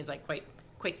one to me is like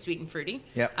quite sweet and fruity.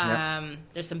 Yep.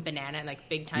 There's some banana, like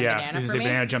big time Yeah, banana you for say me.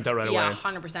 banana jumped out right away. Yeah,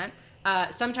 100%.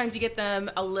 Sometimes you get them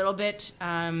a little bit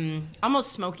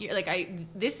almost smoky.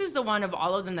 This is the one of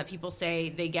all of them that people say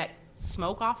they get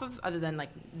smoke off of, other than like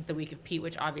the week of peat,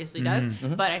 which obviously does.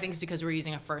 But I think it's because we're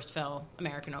using a first fill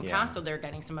American oak cask, so they're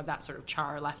getting some of that sort of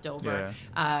char left over.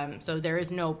 So there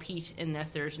is no peat in this.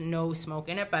 There's no smoke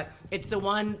in it, but it's the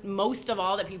one most of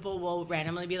all that people will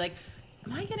randomly be like,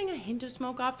 am I getting a hint of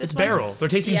smoke off this It's one? barrel. They're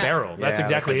tasting barrel. That's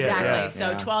exactly it. Exactly.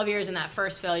 Yeah. So 12 years in that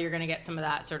first fill, you're going to get some of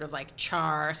that sort of like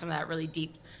char, some of that really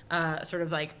deep sort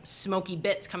of like smoky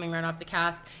bits coming right off the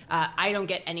cask. I don't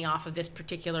get any off of this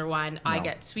particular one. No. I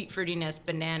get sweet fruitiness,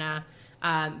 banana.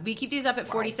 We keep these up at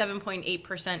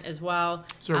 47.8% as well.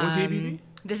 So what's the ABV?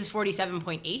 This is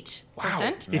 47.8%.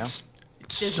 Wow. Yeah. It's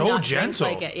so gentle.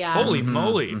 Like it, yeah. Holy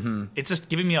moly. It's just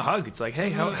giving me a hug. It's like,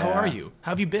 hey, how are you?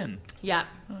 How have you been? Yeah.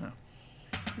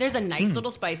 There's a nice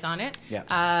little spice on it.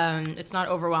 Yeah. It's not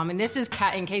overwhelming. This is,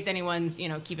 in case anyone's,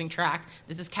 keeping track,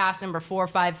 this is cask number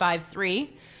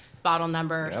 4553, bottle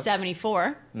number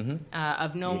 74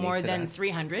 of no Unique more to than that.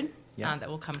 300 that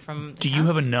will come from the Do you cask.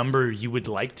 have a number you would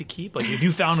like to keep? Like, if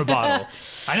you found a bottle,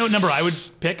 I know what number I would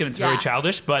pick, and it's very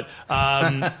childish, but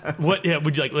what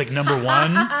would you like number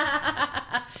one?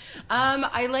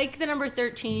 I like the number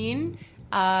 13.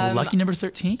 Lucky number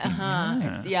 13?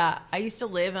 I used to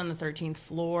live on the 13th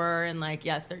floor, and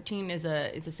 13 is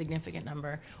a significant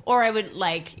number. Or I would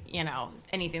like,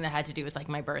 anything that had to do with like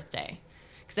my birthday.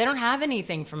 Because I don't have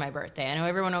anything for my birthday. I know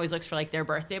everyone always looks for like their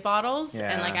birthday bottles.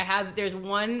 Yeah. And there's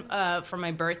one for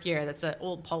my birth year that's an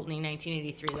old Pulteney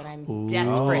 1983 that I'm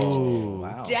desperate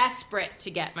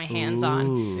to get my hands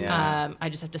on. Yeah. I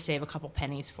just have to save a couple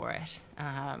pennies for it.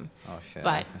 Shit.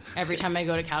 But every time I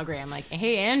go to Calgary, I'm like,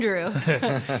 hey, Andrew.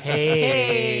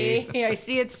 Hey. Hey, I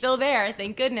see it's still there.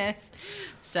 Thank goodness.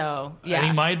 So, yeah. I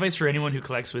think my advice for anyone who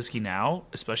collects whiskey now,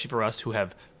 especially for us who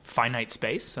have finite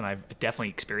space, and I've definitely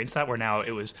experienced that, where now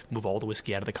it was move all the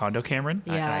whiskey out of the condo, Cameron,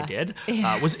 and I did,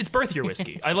 it's birth year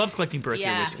whiskey. I love collecting birth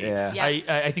year whiskey. Yeah.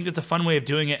 I think that's a fun way of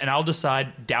doing it, and I'll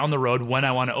decide down the road when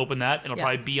I want to open that. It'll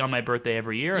probably be on my birthday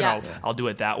every year, and I'll do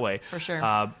it that way. For sure.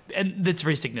 And that's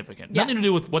very significant. Nothing to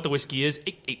do with what the whiskey is.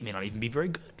 It may not even be very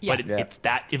good, but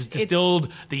it was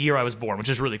distilled the year I was born, which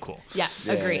is really cool.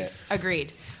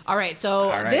 Agreed. All right, so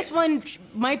this one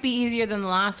might be easier than the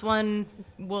last one.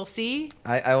 We'll see.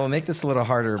 I will make this a little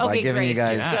harder by giving you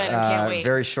guys Good. I can't wait.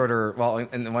 very shorter, well,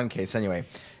 in one case anyway.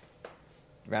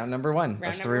 Round number one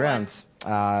of 3 rounds.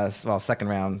 Second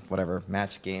round, whatever,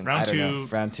 match game. Round I don't two. know.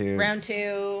 Round two. Round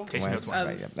two. Tasting notes one. All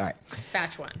right.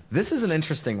 Batch one. This is an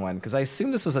interesting one because I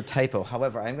assume this was a typo.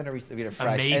 However, I'm going to read it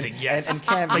fresh. Amazing, yes. And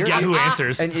Cam, It's like Yahoo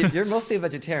Answers. And you're mostly a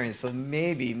vegetarian, so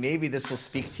maybe this will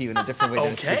speak to you in a different way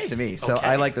than it speaks to me. So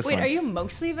I like this one. Wait, are you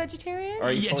mostly a vegetarian?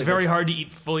 It's very hard to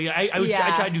eat fully. I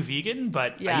try to do vegan,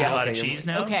 but I eat a lot of cheese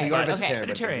now. Okay. So you are but- vegetarian.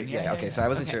 Vegetarian, yeah. Okay, so I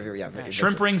wasn't sure if you were.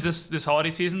 Shrimp rings this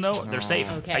holiday season, though, they're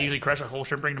safe. Okay. I usually crush a whole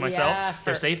shrimp ring to myself.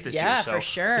 They're safe this year. So for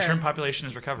sure. the shrimp population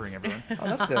is recovering, everyone. Oh,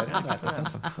 that's good. That's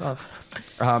awesome. Well,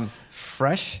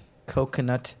 fresh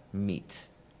coconut meat.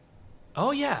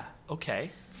 Oh, yeah.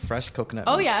 Okay. Fresh coconut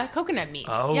Oh meat. yeah, coconut meat.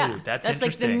 Oh, yeah. that's like the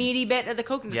interesting. meaty bit of the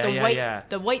coconut. Yeah,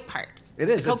 the white part. It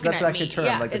is. The That's coconut actually a meat. term.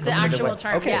 Yeah, like it's the coconut actual white.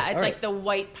 term. Okay, Yeah, it's all like right. the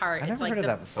white part. I never it's like heard of the,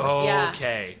 that before. Yeah.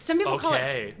 Okay. Some people call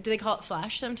Okay. it. Do they call it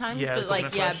flesh sometimes? Yeah, but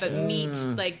coconut flesh. but meat,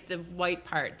 like the white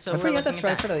part. So I forget we're that's looking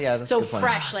right. at I forget- yeah, that's a so good point.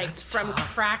 fresh, like from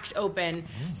cracked open.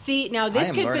 See, now I this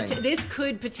am could learning. this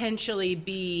could potentially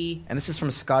be. And this is from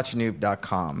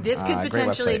scotchnoob.com. This could Great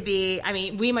potentially website. be, I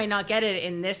mean, we might not get it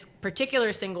in this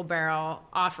particular single barrel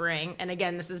offering. And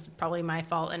again, this is probably my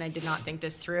fault, and I did not think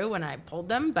this through when I pulled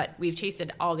them, but we've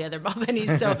tasted all the other Balvenis.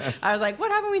 So I was like,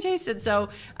 what haven't we tasted? So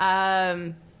I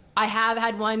have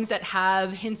had ones that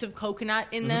have hints of coconut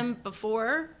in them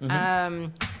before.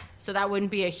 So that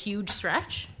wouldn't be a huge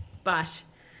stretch, but...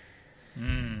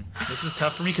 This is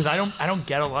tough for me because I don't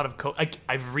get a lot of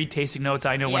I've read tasting notes.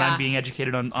 I know when I'm being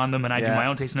educated on them, and I do my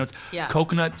own tasting notes. Yeah.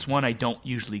 Coconut's one I don't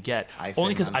usually get,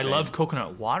 only because I love same.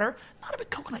 coconut water. Not a big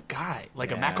coconut guy.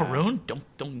 Like a macaroon,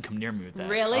 don't come near me with that.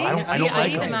 Really? I don't See, like I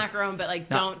eat them. the macaron, but like,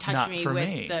 don't touch not me for with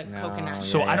me. the coconut.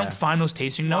 So I Yeah. don't find those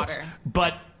tasting notes. Water.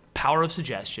 But power of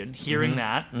suggestion, hearing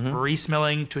that,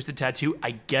 re-smelling Twisted Tattoo,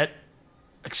 I get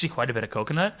actually quite a bit of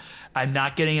coconut. I'm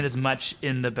not getting it as much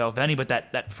in the Balvenie, but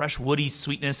that fresh woody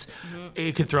sweetness,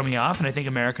 it could throw me off. And I think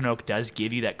American Oak does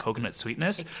give you that coconut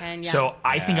sweetness. It can, yeah. So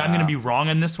I think I'm going to be wrong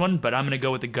on this one, but I'm going to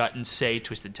go with the gut and say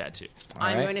Twisted Tattoo.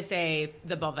 I'm right. going to say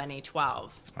the Balvenie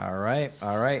 12. All right.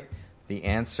 The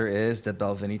answer is the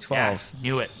Balvenie 12. Yeah,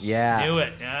 knew it. Yeah. Knew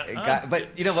it. Yeah.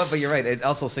 But you know what? But you're right. It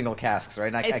also single casks, right?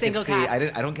 And It's I can single see.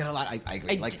 casks. I don't get a lot. I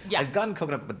agree. I've gotten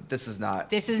coconut, but this is not.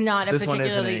 This is not a This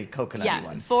particularly... one isn't a coconutty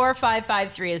one.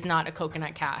 4553 is not a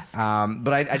coconut cask.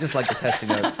 But I just like the testing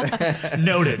notes.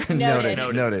 Noted.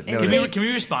 Noted. Can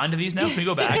we respond to these now? Can we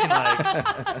go back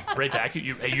and like right back to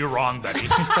you? You're wrong, buddy.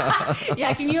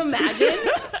 Yeah, can you imagine?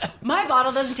 My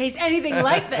bottle doesn't taste anything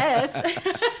like this.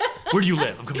 Where do you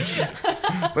live? I'm coming to see you.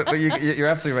 but you're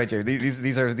absolutely right, Jay.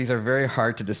 These are very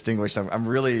hard to distinguish. I'm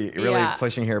really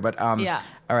pushing here. But all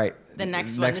right. The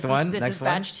next one. This is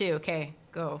batch 2. Okay,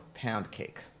 go. Pound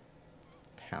cake.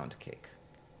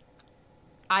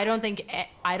 I don't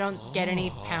get any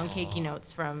pound cakey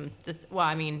notes from this. Well,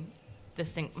 I mean, this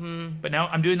thing. But now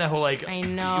I'm doing that whole like. I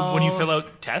know. When you fill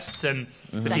out tests and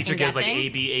the teacher gives like guessing? A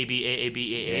B A B A A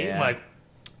B A A. Yeah. Like,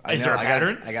 I is know, there a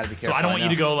pattern? I gotta be So careful. I don't want I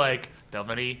you to know. go like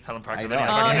Balvenie, Highland Park. I know. Balvenie, Oh,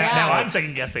 Highland Park. yeah. Now I'm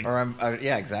second guessing. Or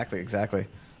exactly.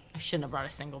 I shouldn't have brought a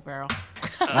single barrel.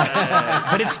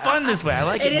 But it's fun this way. I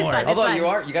like it It is more. fun. Although fine.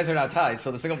 you guys are now tied,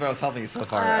 so the single barrel's helping you so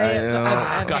far.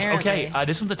 Gosh, okay. Apparently.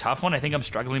 This one's a tough one. I think I'm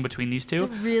struggling between these two.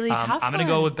 It's a really tough I'm going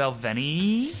to go one. with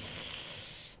Balvenie.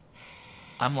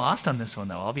 I'm lost on this one,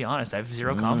 though. I'll be honest. I have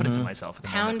zero confidence in myself at the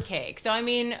Pound moment. cake. So I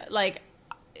mean, like,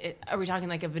 are we talking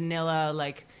like a vanilla,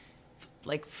 like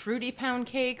fruity pound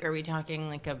cake? Or are we talking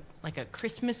like a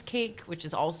Christmas cake, which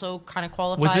is also kind of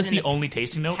qualified? Was this in the only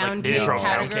tasting note? Like, pound they just cake wrote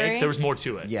pound category? cake? There was more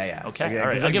to it. Yeah. Okay, Again, all right.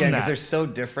 Because I'll give them they're that. so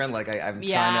different. Like I'm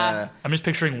Yeah. trying to. I'm just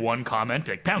picturing one comment,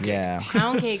 like pound cake. Yeah.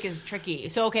 Pound cake is tricky.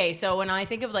 So when I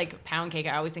think of like pound cake,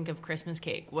 I always think of Christmas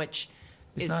cake, which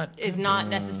It's is not- not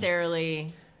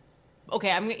necessarily.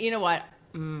 Okay, you know what?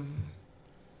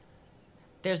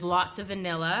 There's lots of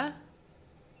vanilla,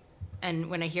 and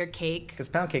when I hear cake, Because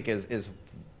pound cake is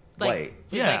like, white. it's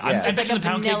Yeah, like- I'm it's like picturing a the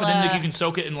pound cake, but then vanilla- like, you can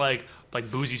soak it in like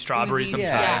boozy strawberry Boozy,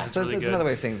 sometimes. yeah. It's So really it's good. another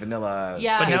way of saying vanilla,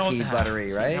 Yeah. But now- cakey, buttery,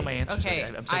 See, right? Now my answer's Okay,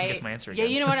 I'm second guessing my answer yeah,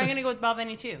 again. you know what? I'm gonna go with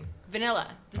Balvenie too. Vanilla.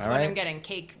 This is All what right. I'm getting.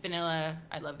 Cake, vanilla.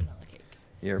 I love vanilla cake.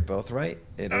 You're both right.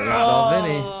 It is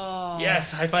Balvenie. Oh.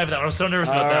 Yes, high five that. I was so nervous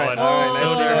about All that right, one. all right, Oh, nicely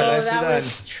so done, nervous. nicely that done.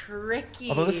 was tricky.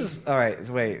 Although this is all right.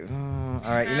 Wait. All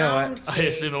right. You know what? Pound I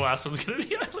assume the last one's going to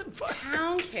be Highland Park.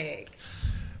 Pound cake.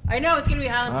 I know it's gonna be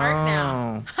Highland Park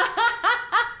now. Oh.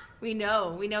 We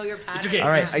know your pattern. It's okay. All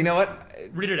right. You know what?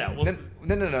 Read it out. No.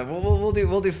 We'll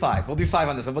do 5. We'll do 5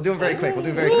 on this one. We'll do them very quick. We'll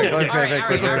do very quick. Okay.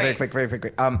 Very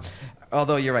quick.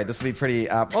 Although you're right, this will be pretty.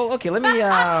 Okay. Let me.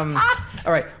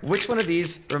 All right. Which one of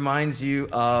these reminds you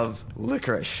of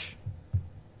licorice?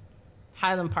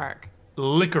 Highland Park.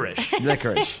 Licorice.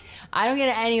 Licorice. I don't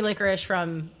get any licorice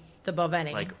from the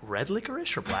Balvenie. Like red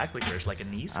licorice or black licorice? Like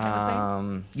anise kind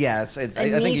of thing? Yeah. I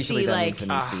think usually that like- means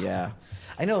anise. Yeah.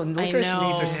 I know licorice and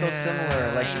anise are so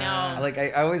similar. Like, I know. Like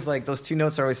I always like those two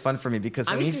notes are always fun for me because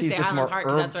I'm just anise gonna is say just more Highland Park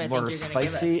 'cause that's what I think more you're gonna give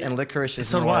spicy, it. and licorice is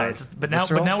So do more. I. But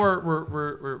visceral. now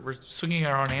we're swinging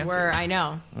our own answers. I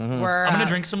know. Mm-hmm. We're. I'm gonna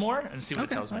drink some more and see what it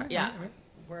tells me. Yeah.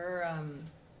 We're.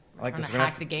 I like this. trying to We're gonna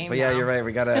hack the game But yeah, now. you're right.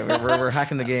 We gotta. We're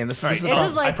hacking the game. This All right. is. This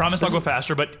is like- I promise I'll this go is-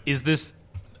 faster. But is this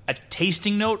a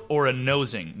tasting note or a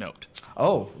nosing note?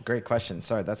 Oh, great question.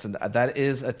 Sorry, that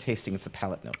is a tasting. It's a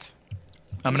palate note.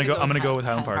 I'm gonna go with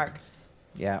Highland Park.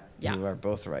 Yeah, Yeah. you are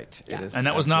both right. Yeah. It is, And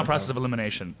that was not a absolutely- process of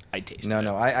elimination. I tasted No, it.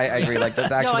 no, I agree. Like the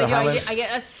No, actually I, the do. Highland. I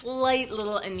get a slight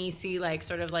little anisey, like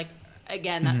sort of like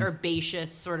again that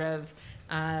herbaceous sort of.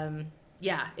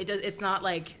 Yeah, it does. It's not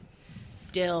like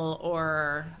dill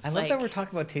or. I love like, that we're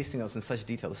talking about tasting notes in such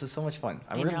detail. This is so much fun.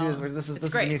 We're gonna do know. this. This is It's a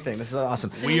great. new thing. This is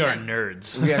awesome. We are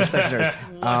nerds. We are such nerds.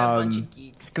 What a bunch of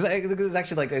geeks. Because it's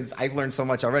actually like I've learned so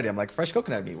much already. I'm like fresh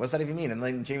coconut meat. What's that even mean? And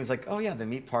then Jamie's like, oh yeah, the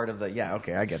meat part of the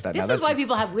okay, I get that. This now, is why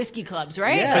people have whiskey clubs,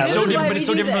 right? Yeah, But This it's so is different. why But we it's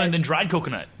so do different this. than dried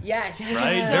coconut. Yes, Right?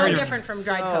 So Very different from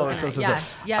dried so- coconut. so-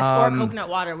 Yes, or coconut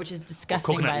water, which is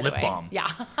disgusting, coconut by the lip way. balm. Yeah.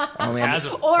 Oh man, As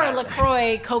a- Or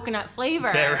LaCroix coconut flavor.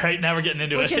 There, right now we're getting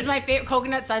into Which it. is my favorite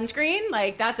coconut sunscreen.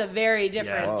 Like that's a very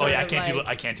different. Yeah. Oh sort yeah, of, like-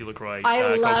 I can't do LaCroix.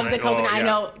 I love the coconut. Oh, I yeah.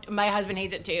 know my husband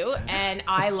hates it too, and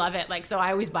I love it. Like so,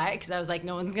 I always buy it because I was like,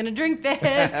 no one's gonna drink this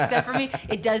except for me.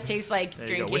 It does taste like There you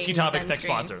drinking. go. Whiskey Topics next sunscreen.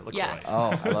 sponsor. LaCroix. Yeah.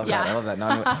 Oh, I love Yeah. that. I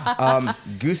love that.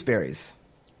 Gooseberries.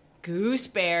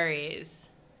 Gooseberries.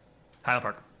 Highland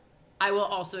Park. I will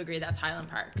also agree that's Highland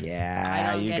Park. I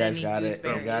Yeah, don't you get guys any got it. You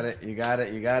gooseberries. got it. You got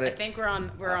it. You got I it. think we're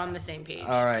on the same page.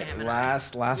 All right, Cam and I.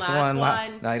 last Last one.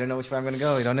 one. Now you don't know which way I'm going to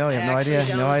go. You don't know. You have no I actually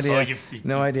idea. No don't. idea. Oh, you've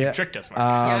no idea. You've tricked us,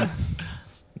 Mark.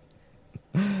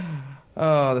 Yeah.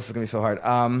 Oh, this is gonna be so hard.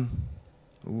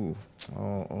 Ooh.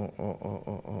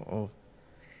 Oh.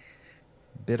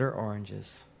 Bitter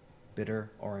oranges.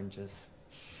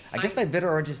 I guess by bitter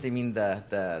oranges they mean the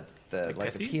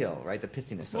the peel, right? The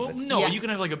pithiness of it. No, you can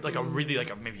have like a really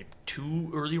maybe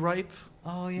too early ripe.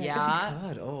 Oh yeah, 'cause you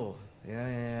could. Oh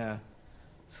yeah.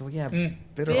 So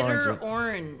bitter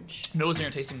orange. Nose in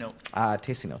your tasting note.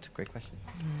 Tasting note. Great question.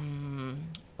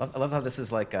 I love how this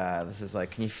is like.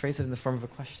 Can you phrase it in the form of a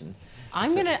question?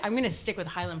 I'm gonna stick with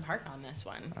Highland Park on this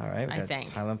one. All right, I think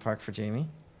Highland Park for Jamie.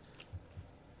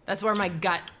 That's where my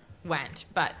gut went,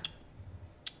 but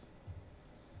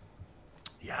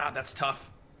yeah, that's tough.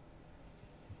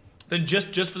 Then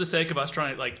just for the sake of us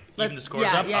trying to even the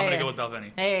scores up, I'm gonna go with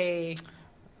Balvenie. Hey.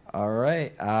 All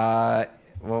right.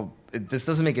 This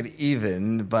doesn't make it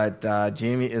even, but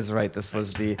Jamie is right. This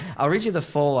was I'll read you the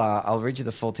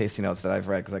full tasting notes that I've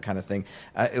read because I kind of think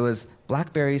it was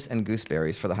blackberries and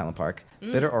gooseberries for the Highland Park,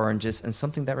 bitter oranges, and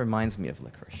something that reminds me of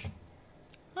licorice.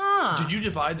 Did you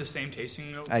divide the same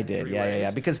tasting note? I did, yeah.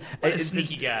 Because what a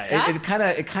sneaky guy.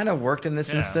 It kind of worked in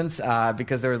this instance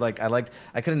because there was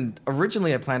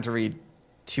originally I planned to read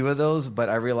 2 of those, but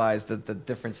I realized that the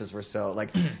differences were so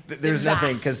there's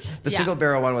nothing because the single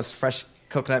barrel one was fresh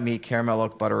coconut meat, caramel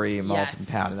oak, buttery, malt, and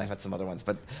pound, and I've had some other ones,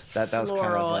 but that was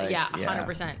kind of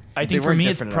 100%. I think for me,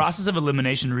 it's process of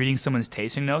elimination. Reading someone's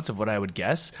tasting notes of what I would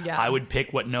guess, I would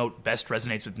pick what note best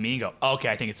resonates with me and go, okay,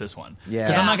 I think it's this one. Yeah,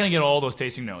 because I'm not going to get all those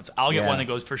tasting notes. I'll get one that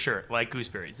goes for sure, like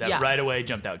gooseberries. That right away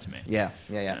jumped out to me. Yeah.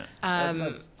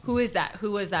 Who is that?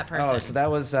 Who was that person? Oh, so that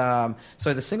was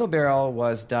the single barrel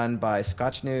was done by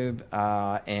Scotch Noob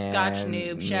and Scotch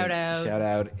Noob, shout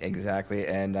out exactly,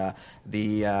 and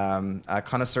the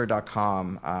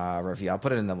connoisseur.com review. I'll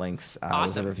put it in the links. Awesome. It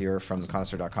was a reviewer from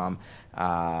connoisseur.com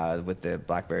with the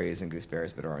blackberries and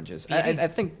gooseberries, bitter oranges. I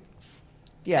think.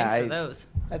 Yeah, Thanks for those.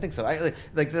 I think so.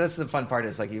 That's the fun part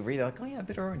is you read it, oh yeah,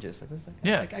 bitter oranges.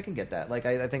 I can get that.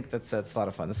 I think that's a lot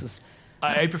of fun. This is.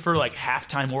 I prefer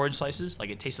halftime orange slices.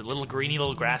 It tastes a little greeny, a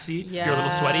little grassy. Yeah. You're a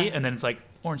little sweaty, and then it's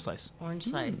orange slice. Orange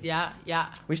slice, yeah.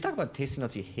 We should talk about tasting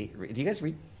notes you hate. Do you guys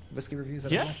read whiskey reviews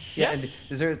at all? Yeah. And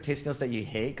is there tasting notes that you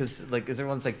hate? Because is there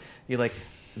ones you're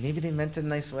maybe they meant it a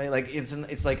nice way.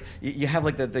 It's like you have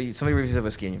somebody reviews a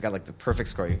whiskey and you've got the perfect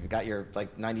score. You've got your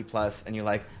 90 plus, and you're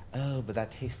like, oh, but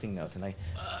that tasting note. And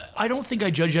I don't think I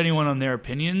judge anyone on their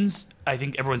opinions. I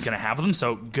think everyone's gonna have them,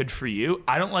 so good for you.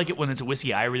 I don't like it when it's a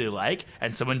whiskey I really like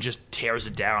and someone just tears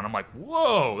it down. I'm like,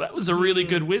 whoa, that was a really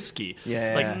good whiskey.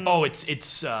 Yeah.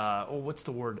 It's what's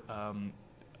the word?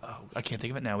 I can't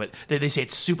think of it now, but they say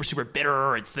it's super, super bitter,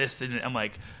 or it's this, and I'm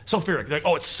like, sulfuric. They're like,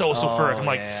 oh, it's so sulfuric. I'm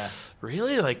like,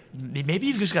 really? Maybe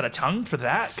you've just got a tongue for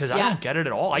that, because I don't get it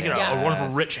at all. I get a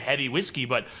wonderful, rich, heavy whiskey,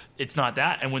 but it's not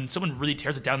that. And when someone really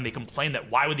tears it down, and they complain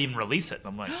that why would they even release it? And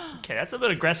I'm like, okay, that's a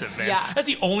bit aggressive, man. Yeah. That's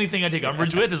the only thing I take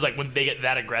umbrage with is when they get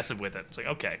that aggressive with it. It's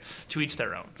okay, to each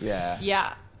their own. Yeah.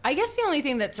 Yeah. I guess the only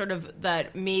thing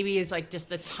that maybe is just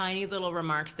the tiny little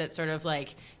remarks that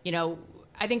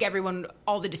I think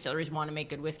all the distilleries want to make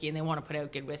good whiskey and they want to put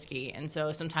out good whiskey. And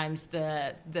so sometimes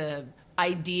the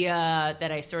idea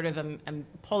that I sort of am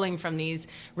pulling from these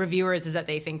reviewers is that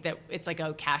they think that it's a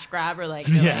cash grab or they're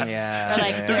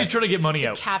just trying to get money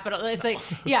out. Capital. It's so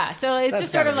it's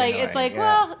just sort of let's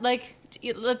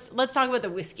talk about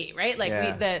the whiskey,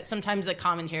 right? Sometimes the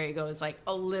commentary goes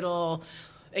a little.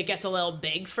 It gets a little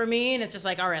big for me, and it's just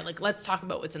all right, let's talk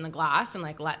about what's in the glass,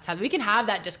 and we can have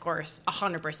that discourse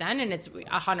 100%, and it's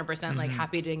 100%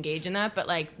 happy to engage in that. But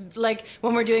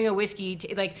when we're doing a whiskey,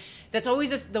 that's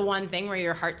always just the one thing where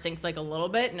your heart sinks a little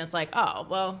bit, and it's oh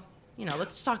well,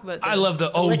 let's just talk about. I love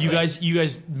you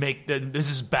guys make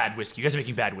this is bad whiskey. You guys are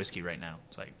making bad whiskey right now.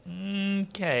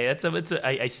 It's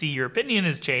okay, I see your opinion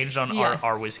has changed on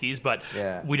our whiskeys, but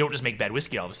we don't just make bad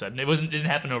whiskey all of a sudden. It didn't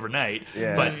happen overnight,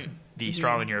 but. Be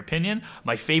strong in your opinion.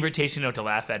 My favorite tasting note to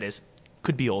laugh at is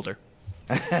could be older.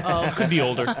 Could be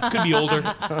older. Could be older.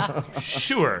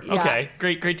 Sure. Yeah. Okay.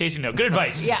 Great tasting note. Good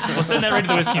advice. Yeah. We'll send that right to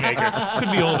the whiskey maker.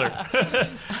 Could be older.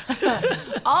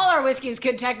 All our whiskeys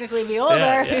could technically be older.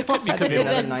 Yeah. Could be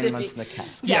another 9 months in the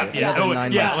cask. Yeah. He's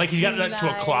got that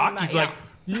to a clock. He's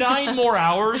 9 more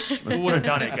hours. We would have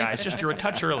done it, guys. Just you're a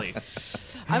touch early.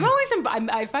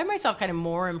 I find myself kind of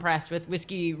more impressed with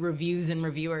whiskey reviews and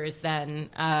reviewers than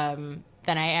I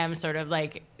am sort of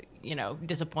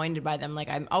disappointed by them.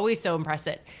 I'm always so impressed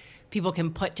that people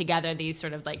can put together these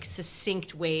sort of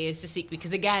succinct ways to speak,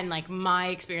 because again, my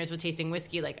experience with tasting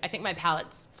whiskey, I think my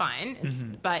palate's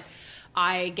fine, but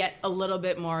I get a little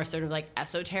bit more sort of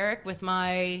esoteric with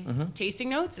my tasting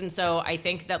notes, and so I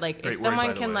think that if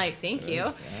someone can thank you,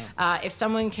 if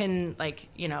someone can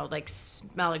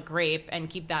smell a grape and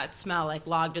keep that smell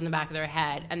logged in the back of their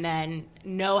head, and then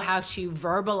know how to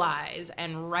verbalize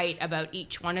and write about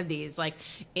each one of these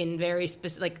in very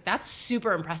specific, that's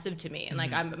super impressive to me,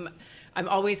 and I'm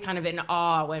always kind of in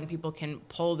awe when people can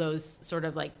pull those sort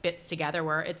of like bits together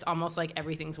where it's almost like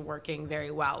everything's working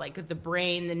very well. Like the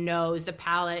brain, the nose, the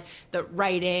palate, the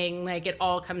writing, like it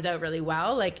all comes out really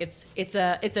well. Like it's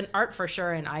an art for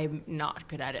sure, and I'm not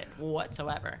good at it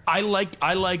whatsoever. I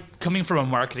like coming from a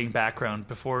marketing background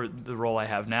before the role I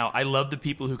have now. I love the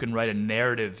people who can write a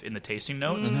narrative in the tasting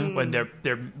notes when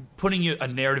they're putting you a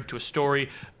narrative to a story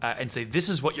and say, this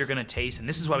is what you're going to taste, and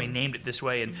this is why we named it this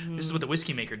way, and this is what the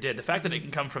whiskey maker did. The fact that it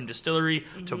can come from distillery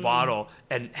to bottle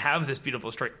and have this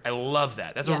beautiful story, I love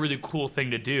that. That's a really cool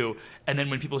thing to do. And then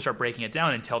when people start breaking it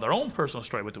down and tell their own personal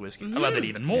story with the whiskey, I love that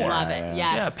even more. Love it.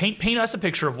 Yes. Yeah, paint us a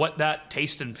picture of what that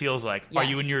tastes and feels like. Yes. Are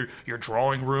you in your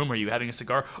drawing room? Are you having a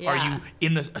cigar? Yeah. Are you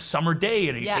in a summer day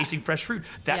and are you Yeah. tasting fresh fruit?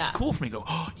 That's Yeah. cool for me to go,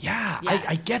 oh, yeah, Yes.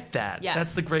 I get that. Yes.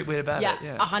 That's the great way about it.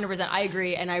 Yeah. 100%. I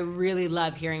agree. And I really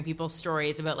love hearing people's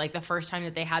stories about like the first time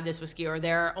that they had this whiskey or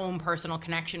their own personal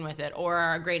connection with it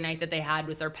or a great night that they had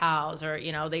with their pals or,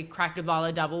 you know, they cracked a bottle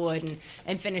of Doublewood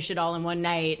and finished it all in one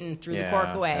night and threw the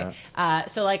cork away.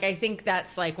 So like, I think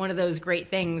that's like one of those great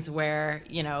things where,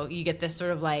 you know, you get this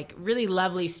sort of like really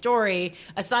lovely story.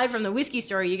 Aside from the whiskey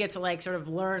story, you get to like sort of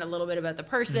learn a little bit about the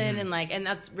person and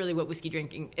that's really what whiskey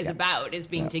drinking is about, is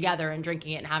being together and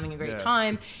drinking it and having a great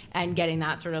time and getting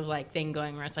that sort of like thing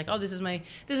going where it's like, oh, this is my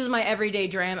everyday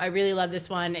dram. I really love this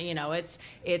one. You know, it's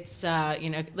you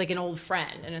know, like an old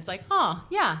friend, and it's like, oh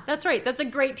yeah, that's right. That's a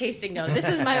great tasting note. This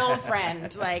is my old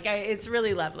friend. Like, it's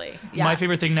really lovely. Yeah. My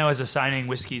favorite thing now is assigning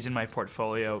whiskeys in my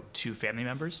portfolio to family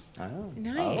members. Oh.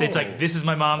 Nice. It's like, this is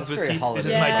my mom's That's very whiskey. holiday.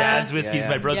 This is my dad's whiskey. Yeah, This is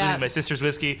my brother's yeah. whiskey, my sister's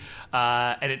whiskey.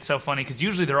 And it's so funny because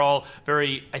usually they're all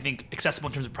very, I think, accessible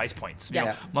in terms of price points. You know,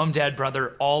 Yeah. mom, dad,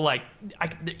 brother, all like,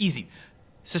 they're easy.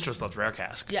 Sisters loves rare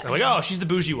cask. Yeah. They're like, oh, she's the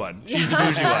bougie one. She's the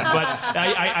bougie one. But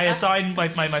I assign my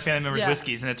family members Yeah.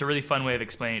 whiskeys, and it's a really fun way of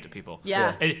explaining it to people.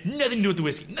 Yeah. And nothing to do with the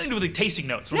whiskey, nothing to do with the tasting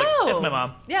notes. We're like, No. that's my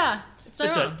mom. Yeah. It's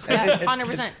It's our own. Yeah,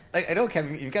 100%. I know,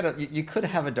 Kevin. You could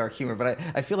have a dark humor, but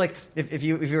I feel like if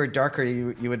you were darker,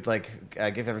 you would like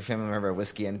give every family member a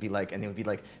whiskey and be like, and it would be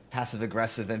like passive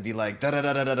aggressive and be like da da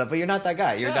da da da da. But you're not that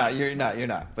guy. You're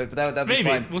not. But that'd be Maybe.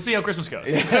 fun. We'll see how Christmas goes.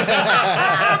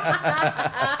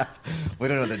 We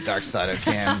don't know the dark side of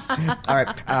Cam. All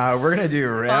right, we're gonna do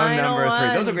round Final number 3.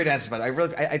 one. Those are great answers, but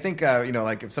I think you know,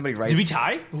 like if somebody writes. Did we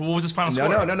tie? What was his final score?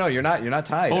 No. You're not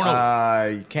tied. Oh,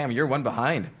 no. Cam, you're one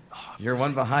behind. You're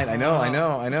one behind. I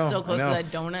know. So close to that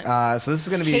donut. So this is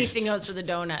going to be Tasting notes for the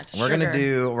donut. We're gonna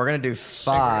Sugar. do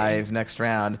 5 next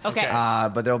round. Okay.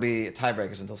 But there'll be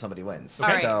tiebreakers until somebody wins.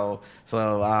 Okay.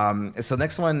 So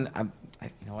next one.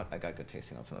 You know what? I got good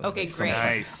tasting notes on this. Okay, It's so great. much fun.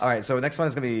 Nice. All right. So next one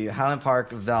is gonna be Highland Park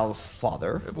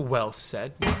Valfather. Well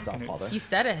said. Valfather. You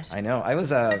said it. I know. I was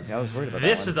worried about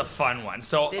This that is a fun one.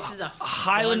 So This is a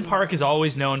Highland fun Park is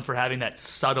always known for having that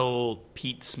subtle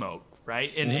peat smoke.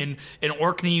 Right? In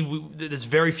Orkney, there's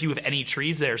very few, if any,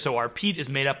 trees there, so our peat is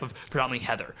made up of predominantly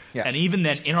heather. Yeah. And even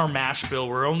then, in our mash bill,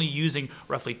 we're only using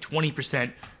roughly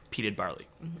 20% peated barley.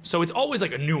 So it's always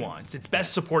like a nuance. It's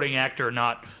best supporting actor,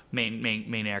 not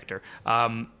main actor.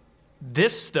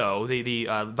 This, though, the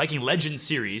Viking Legend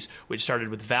series, which started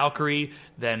with Valkyrie,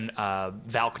 then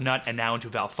Valknut, and now into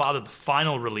Valfather, the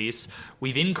final release,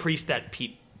 we've increased that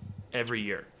peat every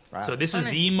year. Wow. So this is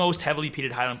nice. the most heavily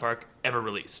peated Highland Park ever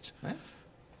released. Nice.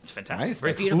 It's fantastic. Nice.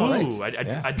 Very That's beautiful. great. Ooh,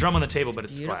 Yeah. I drum on the table, but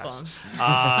it's Beautiful.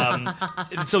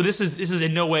 glass. So this is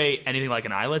in no way anything like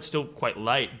an Isla. It's still quite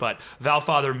light, but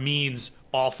Valfather means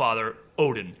All-Father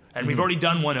Odin. And we've already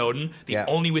done one Odin, the Yeah.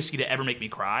 only whiskey to ever make me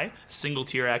cry. Single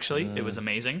tier, actually. It was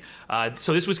amazing.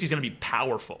 So this whiskey is going to be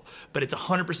powerful, but it's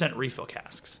 100% refill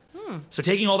casks. So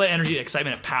taking all that energy,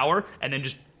 excitement, and power, and then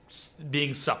just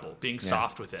being supple, being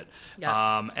soft with it.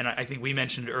 Yeah. And I think we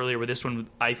mentioned earlier with this one,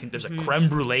 I think there's a creme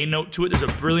brulee note to it. There's a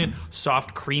brilliant,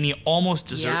 soft, creamy, almost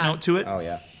dessert Yeah. note to it. Oh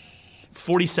yeah.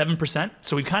 47%.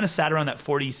 So we've kind of sat around that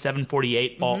 47,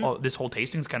 48 all this whole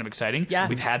tasting. Is kind of exciting. Yeah.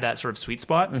 We've had that sort of sweet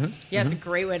spot. Yeah, it's a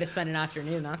great way to spend an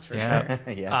afternoon, that's for Yeah.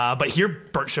 sure. Yes. But here,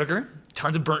 burnt sugar.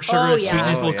 Tons of burnt sugar, Oh, and yeah.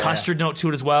 sweetness, a Oh, little yeah. custard note to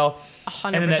it as well.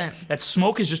 100%. And then that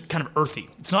smoke is just kind of earthy.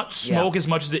 It's not smoke as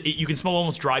much as you can smell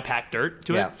almost dry packed dirt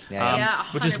to Yeah. it. Yeah, yeah.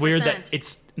 Which is weird 100%. that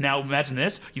it's now imagine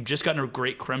this: you've just gotten a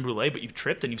great creme brulee, but you've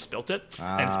tripped and you've spilt it,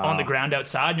 and it's on the ground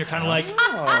outside, and you're kind of like,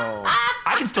 Oh,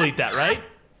 I can still eat that, right?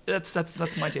 That's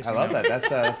my taste. I love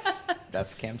that.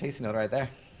 That's Cam tasting note right there.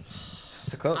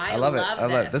 It's a quote. I love it. love I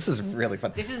love it. this. This is really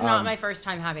fun. This is not my first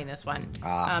time having this one,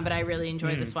 but I really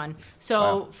enjoyed Hmm. this one.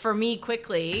 So for me,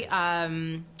 quickly,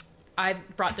 I've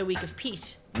brought the Week of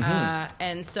Peat.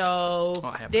 And so Oh,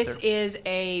 I have it this there. is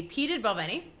a peated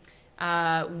Balvenie.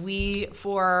 We,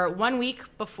 for 1 week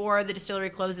before the distillery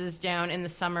closes down in the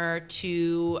summer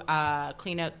to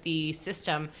clean out the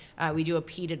system, we do a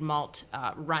peated malt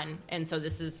run. And so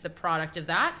this is the product of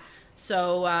that.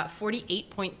 So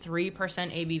 48.3%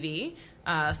 ABV.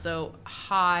 So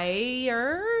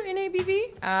higher in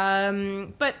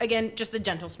ABV, but again, just a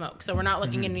gentle smoke. So we're not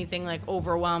looking at anything like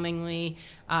overwhelmingly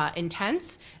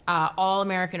intense. All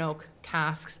American oak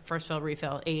casks, first fill,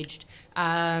 refill, aged.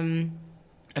 And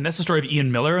that's the story of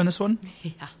Ian Millar in this one?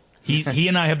 Yeah. He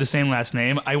and I have the same last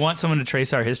name. I want someone to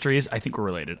trace our histories. I think we're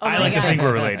related. Oh I like to think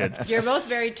we're related. You're both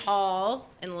very tall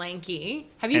and lanky.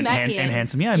 Have you met Ian? And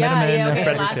handsome. Yeah, I met him in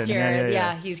Fredericton. Last year.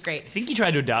 Yeah, He's great. I think he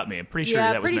tried to adopt me. I'm pretty sure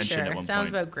that was mentioned at one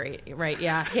Sounds point. about great. Right,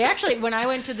 yeah. He actually, when I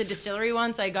went to the distillery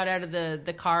once, I got out of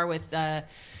the car with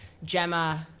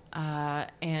Gemma,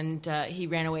 and he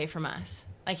ran away from us.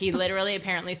 Like, he literally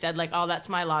apparently said, like, oh, that's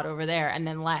my lot over there, and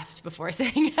then left before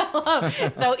saying hello.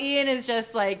 So Ian is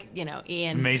just like,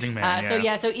 Ian. Amazing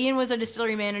man, So Ian was a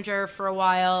distillery manager for a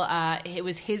while. It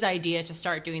was his idea to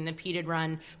start doing the peated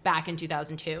run back in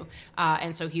 2002.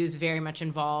 And so he was very much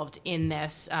involved in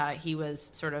this. He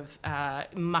was sort of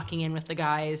mucking in with the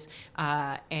guys,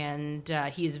 and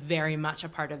he is very much a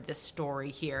part of this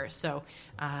story here. So,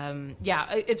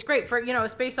 it's great for, a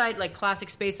Speyside, like classic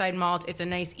Speyside malt. It's a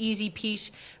nice, easy peat.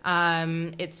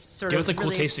 It's sort Give of us a cool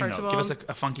really tasting approachable. note. Give us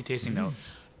a funky tasting note.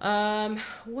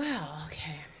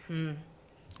 Okay.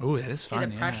 Oh, that is See, fun.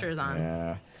 the pressure's on.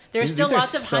 Yeah. There's These still are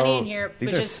lots of honey in here. These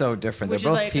which are is- so different. They're which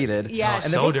is both like- peated. Yeah. And they're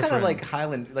So both kind of different. like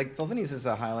Highland. Like Balvenies is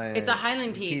a Highland. It's a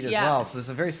Highland peat, as yeah. well. So there's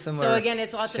a very similar. So again,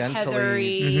 it's lots of gently-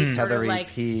 heathery, sort heathery of like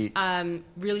peat.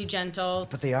 really gentle.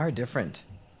 But they are different.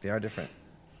 They are different.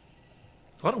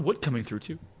 A lot of wood coming through,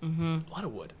 too. Mm-hmm. A lot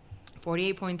of wood.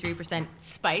 48.3%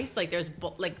 spice. Like there's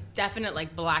definite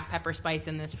like black pepper spice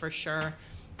in this for sure.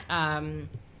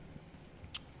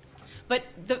 But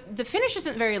the finish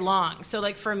isn't very long. So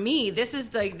like for me, this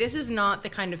is not the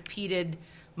kind of peated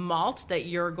malt that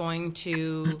you're going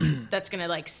to that's going to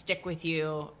like stick with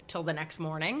you till the next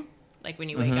morning. Like when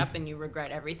you wake up and you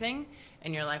regret everything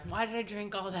and you're like, why did I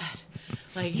drink all that?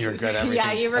 Like You regret everything.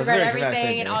 Yeah, you That's regret very dramatic,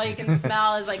 everything and Jamie. all you can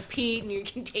smell is like peat and you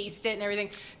can taste it and everything.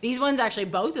 These ones actually,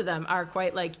 both of them are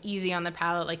quite like easy on the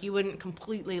palate. Like you wouldn't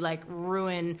completely like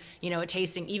ruin, a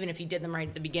tasting even if you did them right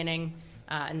at the beginning.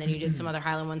 And then you did some other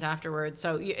Highland ones afterwards.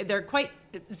 So they're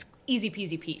it's easy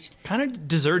peasy peat. Kind of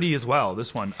desserty as well,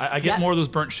 this one. I get more of those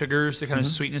burnt sugars, the kind of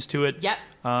sweetness to it. Yep.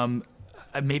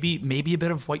 Maybe a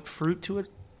bit of white fruit to it.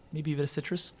 Maybe a bit of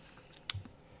citrus.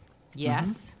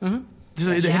 Yes. Just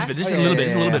a hint of it. Just Oh, a little bit.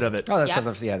 Just a little bit of it. Oh, that's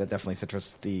Yep. that definitely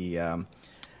citrus.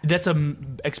 That's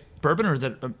ex-bourbon or is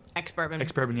that Ex-bourbon.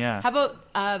 ex-bourbon? Yeah. How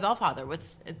about Velfather?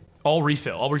 What's it? All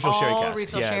refill sherry casks.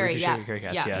 refill sherry, refill yeah. sherry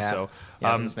casks. Yeah. Yeah. So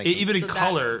Yeah, this makes even in sense. So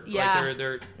color, that's- yeah. like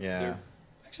they're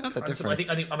Actually, not that I different. think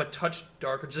I'm a touch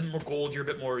darker, just a bit more gold. You're a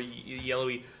bit more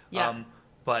yellowy. Yeah.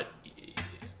 But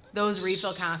Those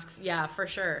refill casks, yeah, for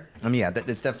sure.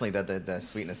 It's definitely the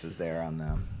sweetness is there on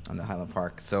the Highland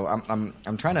Park. So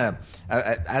I'm trying to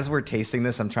as we're tasting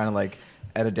this, I'm trying to like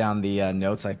edit down the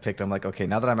notes I picked. I'm like, okay,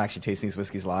 now that I'm actually tasting these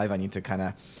whiskeys live, I need to kind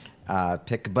of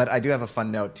pick. But I do have a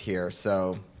fun note here,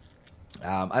 so.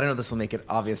 I don't know if this will make it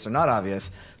obvious or not obvious,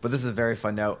 but this is a very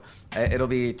fun note. It'll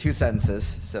be 2 sentences,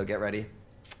 so get ready.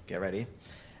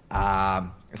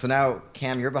 So now,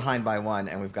 Cam, you're behind by 1,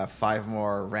 and we've got 5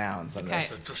 more rounds on Okay.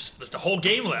 this. there's the whole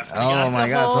game left. Oh my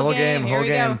God, it's a whole game, Here we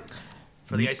go.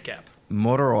 For the ice cap.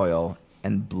 Motor oil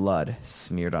and blood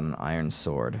smeared on an iron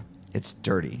sword. It's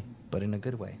dirty, but in a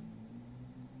good way.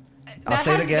 I'll That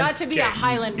say it has again. got to be a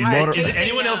Highland Is, Park is tasting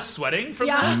anyone note. else sweating from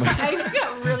Yeah, that? I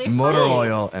got really Motor cold.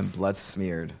 oil and blood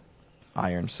smeared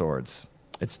iron swords.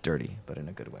 It's dirty, but in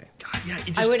a good way. God, yeah, it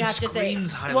just I would it have to say.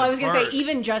 screams Highland Well, I was gonna say Park.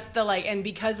 even just the and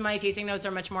because my tasting notes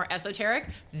are much more esoteric,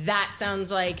 that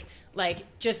sounds like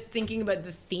just thinking about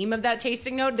the theme of that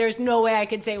tasting note. There's no way I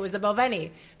could say it was a Balvenie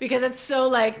because it's so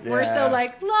we're so Yeah. la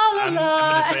la I'm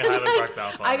la. gonna say Highland Park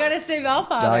Velfather. I gotta say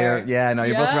Velfather. No,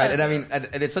 you're both Yeah. right. And I mean, and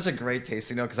it's such a great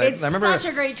tasting note because It's I remember such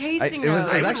a great tasting it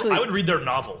was note. actually I would read their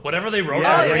novel, whatever they wrote.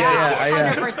 Yeah, Oh I would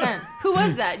yeah, read it. 100%. Who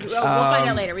was that? We'll find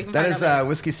out later. We can that find is out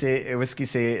later.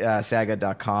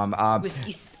 whiskysaga.com.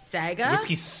 Whiskey Saga.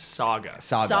 Whiskey Saga.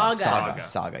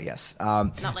 Saga, yes.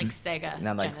 Not like Sega.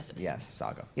 Not like Genesis. yes,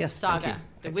 Saga. Yes, thank Saga. you.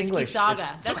 The Whiskey English, Saga.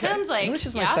 it's- That okay. sounds like English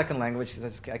is my yeah? second language.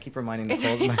 I keep reminding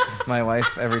Nicole, my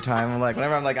wife, every time. I'm like,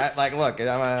 whenever I'm like, look,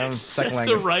 I'm second Says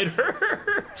language. the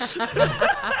writer.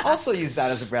 Also use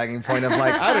that as a bragging point of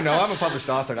like, I don't know, I'm a published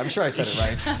author. I'm sure I said it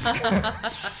right.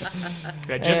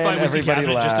 Yeah, just by Whiskey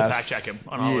Cabinet, just to fact check him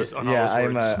on all his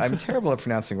words. I'm terrible at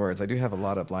pronouncing words. I do have a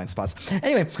lot of blind spots.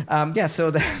 Anyway,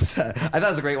 so that's I thought it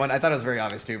was a great one. I thought it was very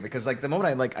obvious too, because like the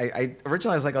moment I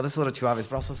originally I was like, oh, this is a little too obvious,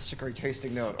 but also such a great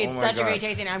tasting note. It's such a great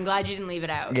tasting. I'm glad you didn't leave it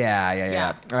out.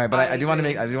 Yeah. All right, but I do want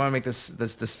to make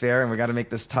this fair, and we got to make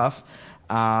this tough.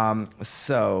 All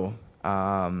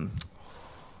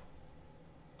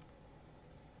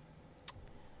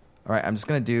right, I'm just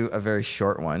going to do a very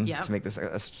short one to make this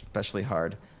especially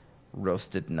hard.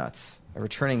 Roasted nuts. A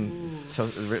returning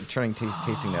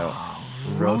tasting note.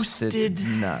 Roasted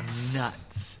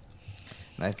nuts.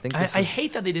 And I think I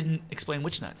hate that they didn't explain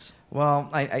which nuts. Well,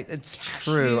 it's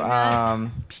true.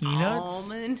 Peanuts?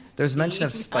 Almond. There's mention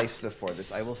of spice before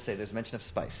this. I will say there's mention of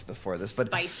spice before this. But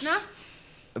Spice nuts?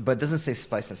 But it doesn't say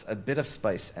spice nuts. A bit of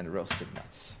spice and roasted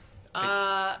nuts.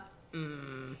 I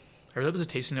heard there was a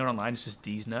tasting note online. It's just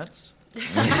these nuts.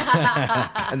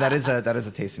 And that is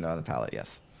a tasting note on the palate.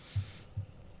 Yes.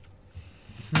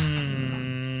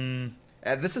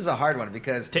 This is a hard one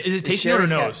because is it tasting note or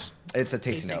nose? It's a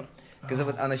tasting note. Because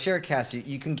on the sherry cask,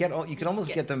 you can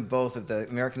almost get them both. If the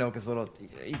American oak is a little,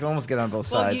 you can almost get it on both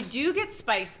sides. Well, you do get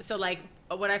spice. So like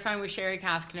what I find with sherry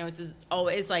cask notes is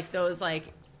always like those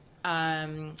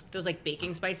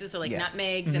baking spices, so like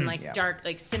nutmegs and like dark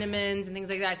like cinnamons and things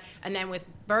like that. And then with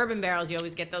bourbon barrels, you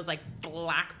always get those like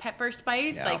black pepper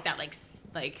spice, like that like.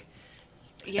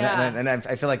 Yeah. And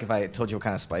I feel like if I told you what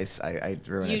kind of spice, I'd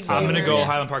ruin it. I'm going to go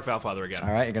Highland Park Valfather again.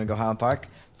 All right, you're going to go Highland Park.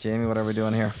 Jamie, what are we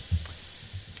doing here?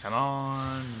 Come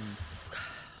on.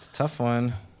 It's a tough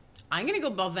one. I'm going to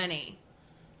go Balvenie.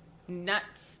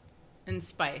 Nuts and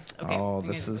spice. Okay. Oh,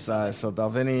 this is so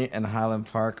Balvenie and Highland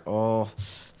Park. Oh,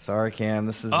 sorry, Cam.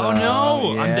 This is. Oh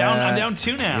no, I'm down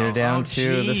 2 now. You're down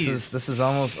 2. Geez. This is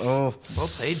almost. Oh, well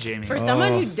played, Jamie. For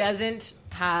someone who doesn't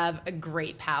have a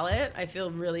great palate, I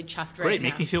feel really chuffed right now. Great,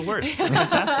 make me feel worse. That's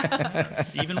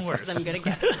fantastic. Even worse. I'm good at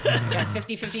guessing. Got a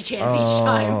 50-50 chance each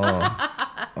time.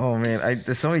 Oh man,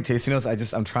 there's so many tasting notes.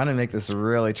 I'm trying to make this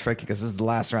really tricky because this is the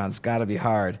last round. It's got to be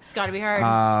hard. It's got to be hard.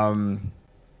 All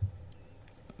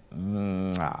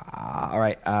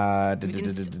right.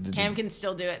 Cam can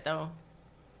still do it though.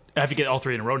 I have to get all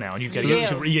 3 in a row now, and you get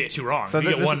 2 wrong. So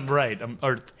you get 1 right,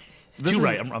 or 2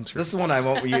 right. I'm screwed. This is one I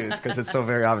won't use because it's so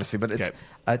very obviously, but it's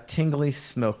a tingly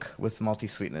smoke with malty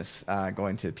sweetness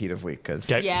going to Pete of Week because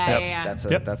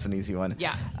that's an easy one.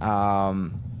 Yeah.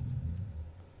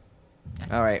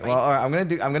 All right. Well, all right, I'm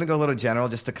gonna go a little general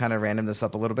just to kind of random this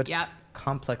up a little bit. Yep.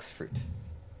 Complex fruit.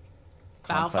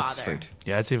 Valfather.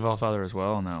 Yeah, I'd say Valfather as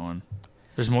well on that one.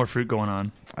 There's more fruit going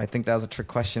on. I think that was a trick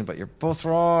question, but you're both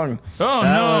wrong. Oh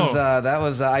no! That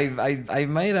was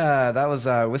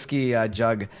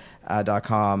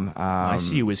whiskeyjug.com. I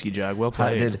see you, Whiskey Jug. Well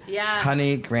played.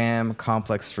 Honey, graham,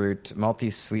 complex fruit,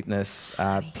 malty sweetness,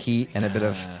 peat, and a bit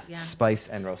of spice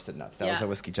and roasted nuts. That was a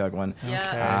Whiskey Jug one.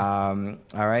 Yeah. Okay.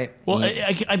 All right. Well,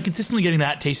 I'm consistently getting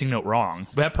that tasting note wrong.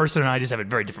 But that person and I just have a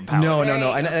very different palate. No.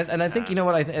 And I think, you know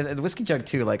what? The Whiskey Jug,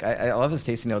 too, like, I love his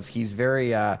tasting notes. He's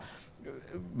very...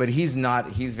 but he's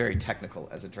very technical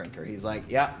as a drinker. He's like,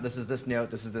 yeah, this is this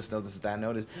note, this is this note, this is that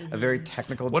note. Is a very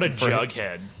technical. What a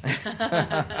jughead.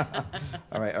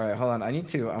 All right, hold on. I'm going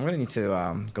to need to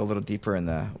go a little deeper in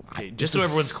the. Okay, just so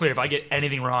everyone's clear, if I get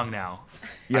anything wrong now.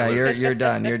 Yeah, you're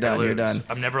done. You're done.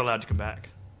 I'm never allowed to come back.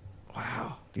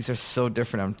 Wow, these are so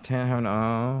different. Mark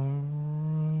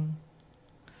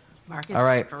is all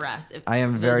right. stressed. I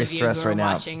am very stressed right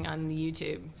now. Watching on the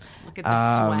YouTube, look at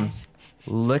the sweat.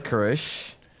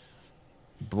 Licorice,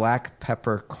 black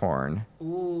peppercorn,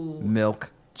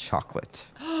 milk chocolate.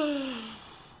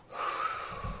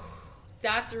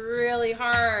 That's really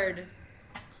hard.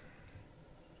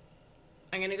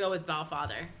 I'm going to go with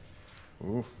Valfather.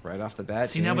 Ooh, right off the bat.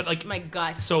 See, now, but like my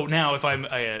gut. So now, if I'm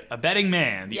a betting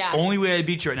man, the only way I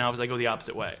beat you right now is I go the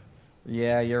opposite way.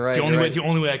 Yeah, you're right. It's the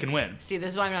only way I can win. See,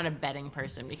 this is why I'm not a betting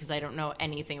person, because I don't know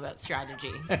anything about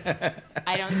strategy.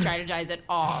 I don't strategize at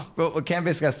all. But Cam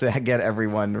basically has to get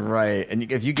everyone right.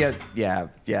 And if you get,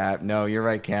 no, you're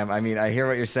right, Cam. I mean, I hear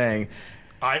what you're saying.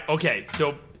 Okay,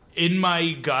 so in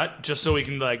my gut, just so we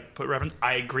can like put reference,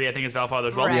 I agree. I think it's Valfather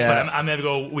as well. Right. Yeah. But I'm going to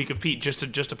go Week of Pete just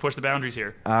to push the boundaries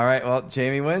here. All right. Well,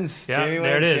 Jamie wins. Yeah, Jamie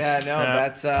there wins. it is. Yeah, no,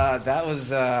 that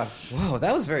was whoa,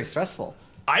 that was very stressful.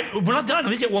 We're not done. At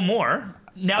least get one more.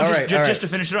 Now, just to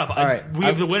finish it up. All right. We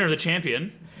have the winner, the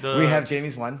champion. We have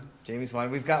Jamie's one.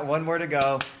 We've got one more to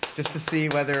go, just to see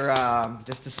whether,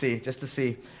 just to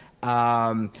see.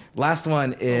 Last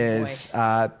one is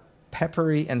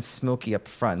peppery and smoky up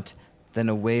front, then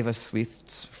a wave of sweet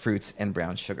fruits and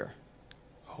brown sugar.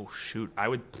 Oh, shoot. I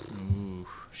would... Ooh,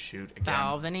 shoot. Again.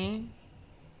 Balvenie.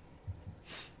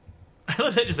 I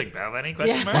love that. Just like, Balvenie?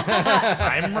 Question mark?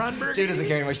 I'm Ron Burgundy? Jade doesn't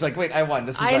care anymore. She's like, wait, I won.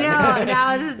 This is I know.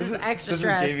 Now this is extra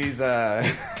stress. This is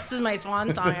JV's... This is my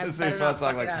swan song. This is your swan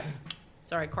song. Like...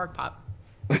 Sorry, cork pop.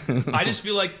 I just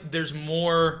feel like there's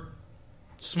more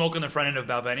smoke on the front end of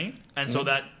Balvenie, and so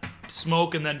that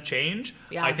smoke and then change,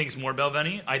 I think is more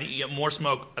Balvenie. I think you get more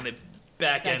smoke on the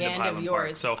back end of Highland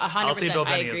Park. So 100%, I'll say Balvenie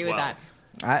I agree as with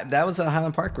well. That was a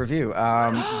Highland Park review.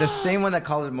 The same one that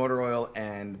called it motor oil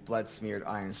and blood-smeared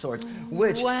iron swords,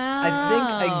 which I think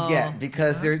I get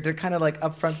because they're kind of like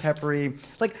upfront peppery.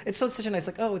 Like, it's such a nice,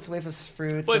 like, oh, it's wave of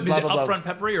fruits. Wait, and blah, is it blah, blah. upfront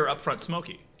peppery or upfront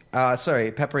smoky?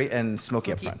 Sorry, peppery and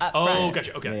smoky up front. Oh,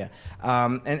 gotcha. Okay. Yeah.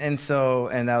 And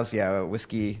that was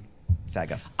Whiskey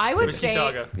Saga. I would Whiskey say,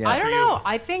 Saga. Yeah. I don't know.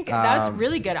 I think that's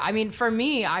really good. I mean, for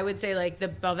me, I would say like the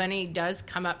Balvenie does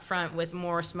come up front with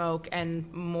more smoke and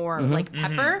more like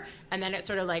pepper, and then it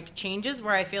sort of like changes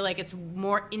where I feel like it's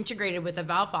more integrated with the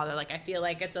Valfather. Like I feel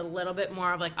like it's a little bit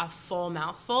more of like a full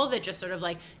mouthful that just sort of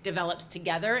like develops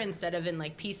together instead of in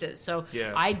like pieces. So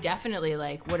I definitely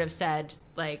like would have said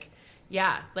like,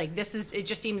 yeah, like this is, it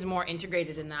just seems more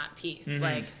integrated in that piece.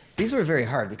 Like, these were very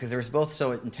hard because they were both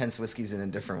so intense whiskeys in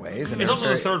different ways. And it's also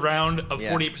the third round of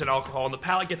 48% alcohol, and the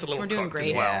palate gets a little cooked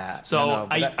as well. Yeah. So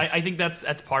I think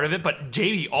that's part of it. But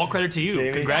JV, all credit to you.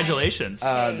 JV. Congratulations.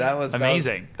 That was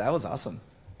amazing. That was awesome.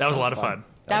 That was a lot of fun.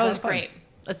 That was great.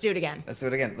 Let's do it again. Let's do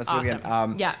it again.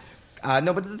 Yeah.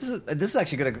 No, but this is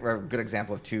actually a good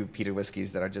example of two peated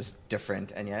whiskeys that are just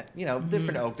different, and yet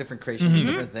different oak, different creation,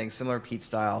 different things, similar peat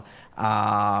style,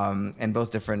 and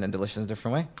both different and delicious in a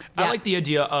different way. I like the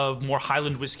idea of more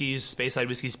Highland whiskeys, Speyside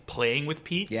whiskeys playing with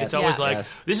peat. Yes. It's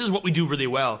always this is what we do really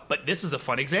well, but this is a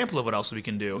fun example of what else we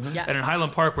can do. And in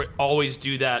Highland Park, we always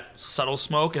do that subtle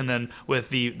smoke, and then with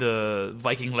the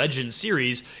Viking Legends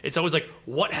series, it's always like,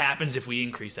 what happens if we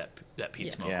increase that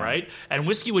peat smoke, right? And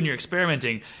whiskey, when you're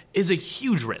experimenting, is a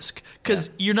huge risk because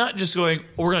you're not just going,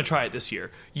 oh, we're going to try it this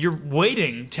year. You're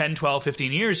waiting 10, 12,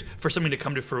 15 years for something to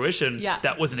come to fruition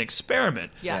that was an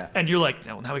experiment. And you're like,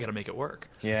 no, now we got to make it work.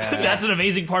 That's an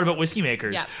amazing part about whiskey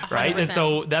makers, right? And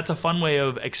so that's a fun way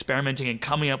of experimenting and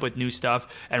coming up with new stuff.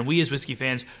 And we as whiskey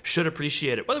fans should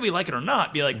appreciate it. Whether we like it or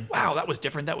not, be like, wow, that was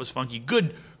different. That was funky.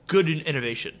 Good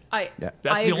innovation.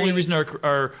 That's the only reason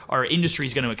our industry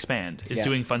is going to expand is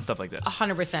doing fun stuff like this.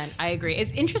 100%. I agree.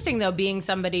 It's interesting though, being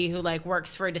somebody who like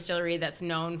works for a distillery that's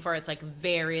known for its like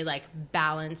very like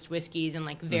balanced whiskeys and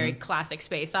like very classic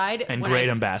Speyside and great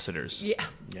ambassadors.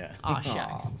 Yeah. Oh,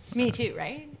 shucks. Me too,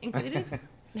 right? Included.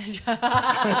 That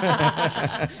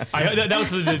was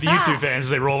for the YouTube fans as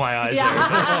they roll my eyes.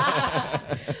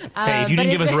 Hey, if you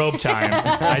didn't give us robe time,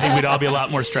 I think we'd all be a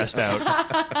lot more stressed out.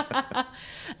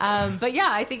 But yeah,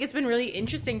 I think it's been really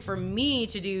interesting for me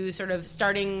to do sort of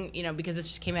starting, because this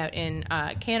just came out in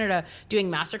Canada, doing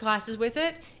master classes with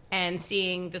it and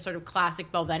seeing the sort of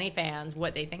classic Balvenie fans,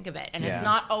 what they think of it. And it's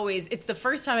not always, it's the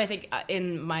first time I think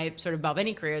in my sort of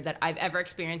Balvenie career that I've ever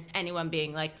experienced anyone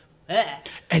being like, ugh.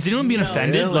 Has anyone been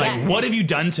offended? Really? Like, what have you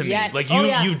done to me? Yes. Like,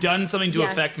 you've done something to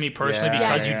affect me personally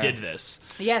because you did this.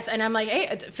 Yes, and I'm like, hey,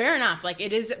 it's fair enough. Like,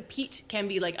 peat can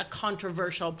be like a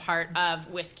controversial part of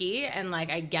whiskey, and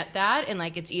like I get that. And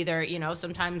like, it's either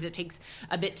sometimes it takes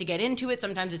a bit to get into it.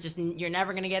 Sometimes it's just you're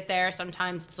never gonna get there.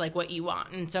 Sometimes it's like what you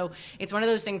want, and so it's one of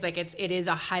those things. Like, it is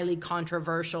a highly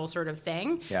controversial sort of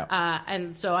thing.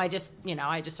 And so I just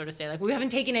sort of say like, we haven't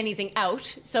taken anything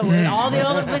out, so all the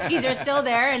old whiskeys are still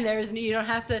there, and you don't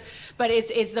have to. But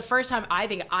it's the first time I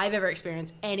think I've ever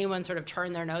experienced anyone sort of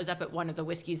turn their nose up at one of the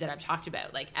whiskeys that I've talked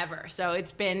about, like ever. So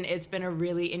it's been a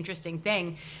really interesting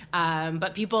thing.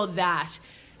 But people that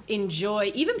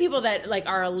enjoy, even people that like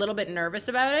are a little bit nervous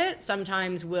about it,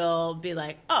 sometimes will be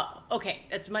like, oh, okay,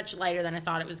 it's much lighter than I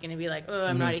thought it was going to be. Like, oh,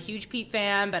 I'm not a huge peat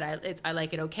fan, but I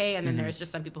like it okay. And then there's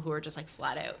just some people who are just like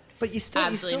flat out. But you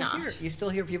still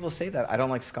hear people say that I don't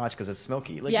like Scotch because it's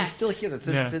smoky. Like you still hear that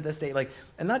to this day. Like,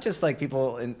 and not just like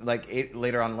people in like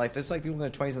later on in life. There's like people in their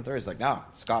 20s and 30s like, no,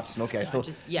 Scotch smoky.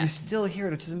 You still hear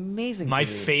it, which is amazing. My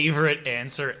favorite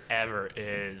answer ever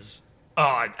is, oh,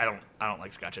 I don't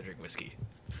like Scotch. I drink whiskey.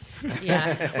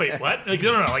 Yes. Wait, what? Like,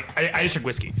 no. Like, I just drink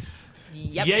whiskey.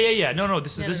 Yep. Yeah. No.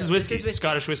 This is whiskey. This is whiskey.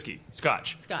 Scottish whiskey.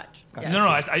 Scotch. Scotch. No.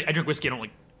 I drink whiskey. I don't like.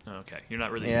 Okay, you're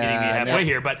not really meeting me halfway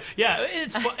here, but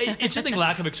it's just a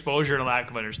lack of exposure and a lack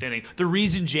of understanding. The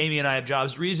reason Jamie and I have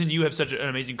jobs, the reason you have such an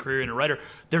amazing career and a writer,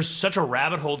 there's such a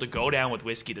rabbit hole to go down with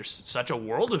whiskey. There's such a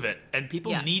world of it, and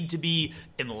people need to be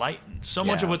enlightened. So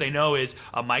much of what they know is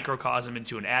a microcosm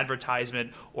into an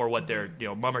advertisement or what their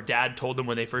mom or dad told them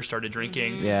when they first started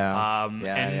drinking.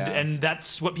 And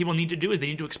that's what people need to do is they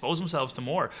need to expose themselves to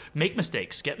more, make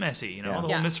mistakes, get messy. The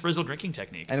whole Miss Frizzle drinking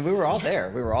technique. And we were all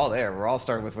there. We were all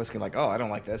starting with whiskey, like, oh, I don't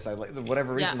like this. I like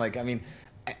whatever reason. Like, I mean,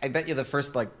 I bet you the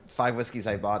first 5 whiskeys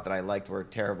I bought that I liked were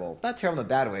terrible. Not terrible in a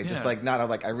bad way. Just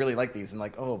I really like these, and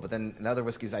but then the other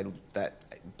whiskeys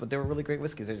but they were really great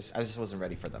whiskeys. I just wasn't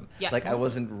ready for them. Yeah. I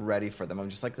wasn't ready for them. I'm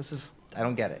just like, I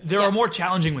don't get it. There are more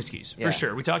challenging whiskeys, for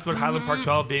sure. We talked about Highland Park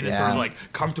 12 being this sort of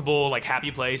comfortable,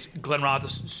 happy place. Glenrothes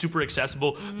is super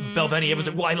accessible. Belvenny, everyone's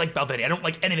like, well, I like Belvenny. I don't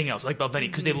like anything else. I like Belvenny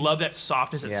because they love that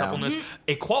softness, that suppleness,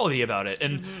 a quality about it.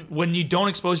 And when you don't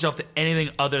expose yourself to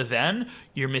anything other than,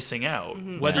 you're missing out.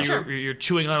 Whether you're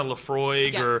chewing on a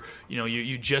Lafroig or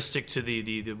you just stick to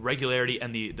the regularity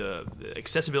and the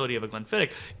accessibility of a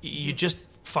Glenfiddich, you just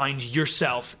find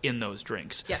yourself in those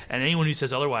drinks. Yeah. And anyone who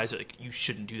says otherwise, you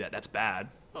shouldn't do that. That's bad.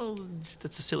 Oh,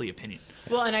 that's a silly opinion.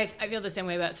 Well, and I feel the same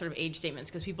way about sort of age statements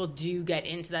because people do get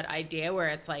into that idea where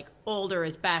it's older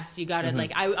is best. You got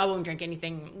to I won't drink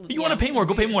anything. You want to pay more?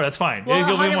 Go pay more. That's fine. Well,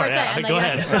 go 100%. pay more. And go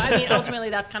ahead. I mean,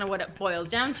 ultimately, that's kind of what it boils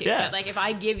down to. Yeah. But if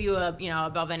I give you a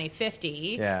Belvenny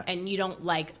 50 and you don't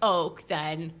like oak,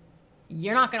 then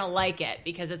you're not going to like it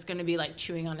because it's going to be like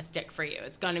chewing on a stick for you.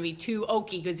 It's going to be too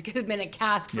oaky because it's been in a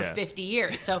cask for 50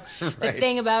 years. So the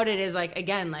thing about it is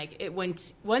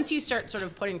once you start sort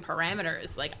of putting parameters,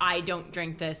 I don't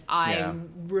drink this, I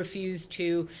refuse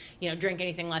to, drink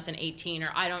anything less than 18,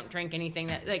 or I don't drink anything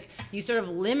that you sort of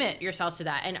limit yourself to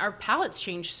that. And our palates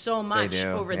change so much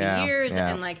over the years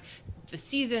and the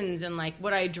seasons and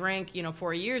what I drank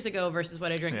 4 years ago versus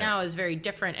what I drink now is very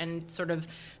different, and sort of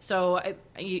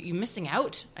you're missing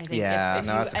out, I think,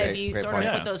 if you sort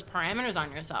of put those parameters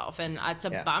on yourself, and it's a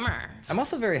bummer. I'm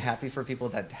also very happy for people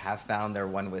that have found their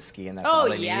one whiskey and that's all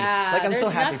they need. I'm so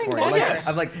happy for you.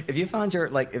 I'm if you found your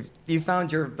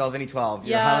Belvenny 12,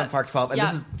 your Highland Park 12, and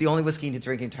this is the only whiskey you need to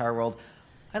drink in the entire world,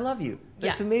 I love you.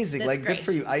 That's amazing. That's good great.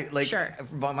 for you.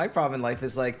 My problem in life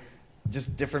is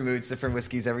just different moods, different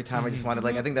whiskeys every time. I just wanted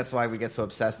I think that's why we get so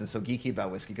obsessed and so geeky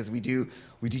about whiskey, because we do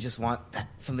just want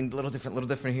something a little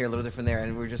different here, a little different there,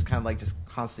 and we're just kind of just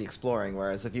constantly exploring.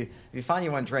 Whereas if you find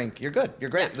your one drink, you're good,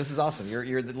 you're great. This is awesome.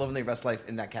 You're living your best life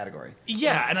in that category.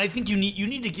 Yeah, and I think you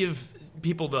need to give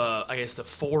people the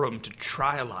forum to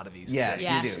try a lot of these. Yes,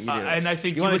 you do. And I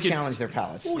think you want to challenge their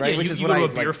palates, right? Which is what I go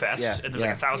to a beer fest, and there's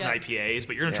 1,000 IPAs,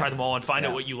 but you're gonna try them all and find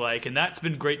out what you like, and that's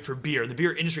been great for beer. The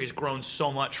beer industry has grown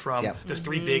so much from the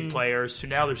 3 big players to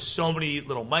now there's so many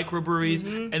little microbreweries,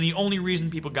 and the only reason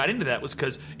people got into that was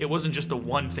because it wasn't just the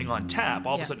one thing on tap.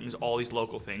 All of a sudden it was all these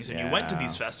local things, and you went to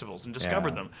these festivals and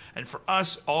discovered them. And for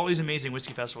us, all these amazing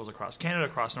whiskey festivals across Canada,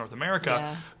 across North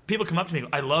America, people come up to me,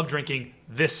 I love drinking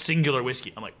this singular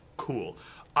whiskey. I'm like, cool.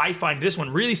 I find this one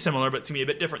really similar, but to me a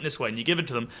bit different this way. And you give it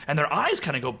to them, and their eyes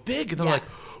kind of go big, and they're like,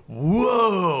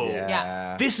 whoa,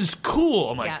 this is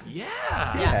cool. I'm like,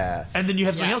 yeah. And then you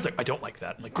have something else like, I don't like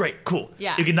that. I'm like, great, cool.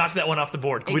 Yeah. You can knock that one off the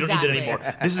board. We don't need it anymore.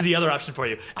 This is the other option for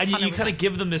you. And you kind of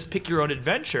give them this pick your own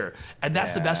adventure. And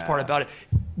that's the best part about it.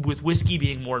 With whiskey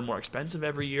being more and more expensive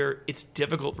every year, it's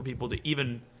difficult for people to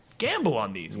even gamble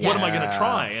on these. What am I going to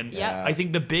try? And I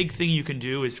think the big thing you can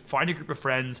do is find a group of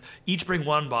friends, each bring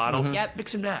one bottle,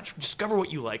 mix and match, discover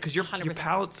what you like, because your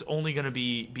palate's only going to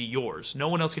be yours. No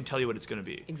one else can tell you what it's going to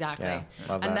be. Exactly.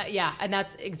 Love that. And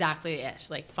that's exactly it.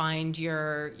 Find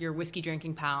your whiskey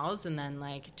drinking pals, and then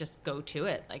just go to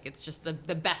it. It's just the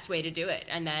best way to do it.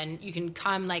 And then you can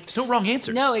come there's no wrong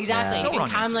answers. No, exactly. You can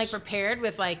come prepared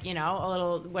with a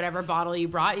little whatever bottle you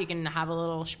brought. You can have a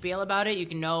little spiel about it. You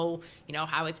can know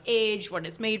how it's aged, what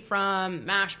it's made from,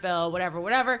 mash bill,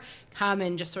 whatever. Come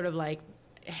and just sort of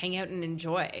hang out and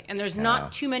enjoy. And there's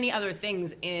not too many other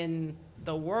things in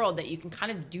the world that you can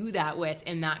kind of do that with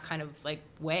in that kind of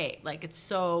way.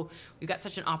 We've got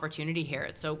such an opportunity here.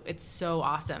 It's so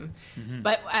awesome.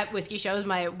 But at whiskey shows,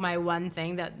 my one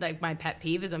thing that my pet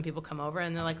peeve is when people come over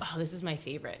and they're like, oh, this is my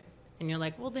favorite. And you're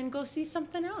like, well, then go see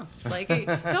something else.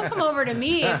 Don't come over to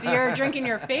me if you're drinking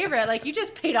your favorite. You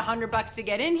just paid $100 to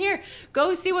get in here.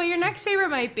 Go see what your next favorite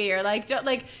might be, or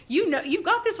you've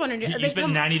got this one. You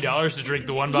spent $90 to drink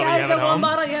the one bottle you have at home. Yeah, the one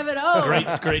bottle you have at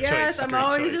home. Great choice. Yes, I'm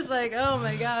always just oh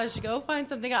my gosh, go find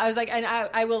something else. I was and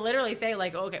I will literally say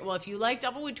okay, well, if you like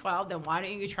Double Wood 12, then why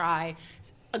don't you try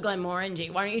a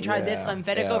Glenmorangie? Why don't you try this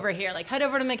Glenfiddich over here? Like, head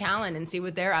over to Macallan and see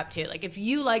what they're up to. Like, if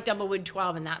you like Doublewood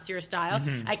 12 and that's your style,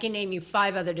 I can name you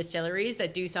 5 other distilleries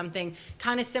that do something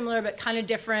kind of similar but kind of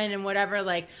different and whatever.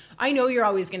 Like, I know you're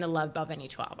always going to love Balvenie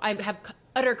 12. I have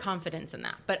utter confidence in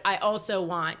that. But I also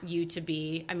want you to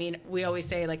be, I mean, we always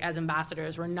say, like, as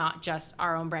ambassadors, we're not just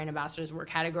our own brand ambassadors, we're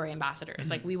category ambassadors.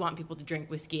 Like, we want people to drink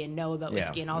whiskey and know about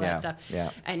whiskey and all that stuff.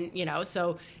 Yeah. And, you know,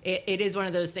 so it is one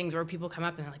of those things where people come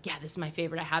up and they're like, yeah, this is my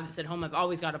favorite. I have this at home. I've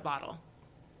always got a bottle.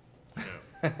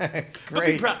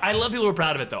 Great. I love people who are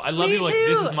proud of it, though. I love people like,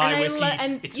 this is my whiskey.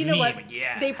 And it's you know me. what? Like,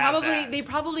 yeah, they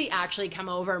probably actually come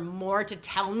over more to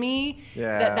tell me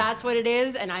Yeah. that that's what it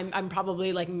is, and I'm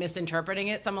probably like misinterpreting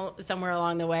it somewhere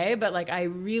along the way. But like I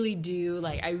really do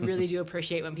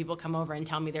appreciate when people come over and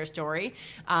tell me their story,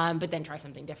 but then try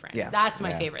something different. Yeah. That's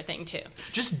my favorite thing too.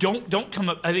 Just don't come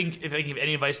up. I think if I can give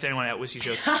any advice to anyone at whiskey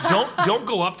shows, don't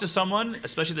go up to someone,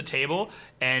 especially at the table,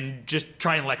 and just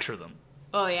try and lecture them.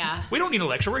 Oh, yeah. We don't need a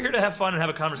lecture. We're here to have fun and have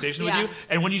a conversation with you.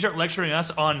 And when you start lecturing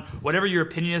us on whatever your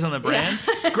opinion is on the brand,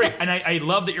 great. And I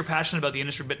love that you're passionate about the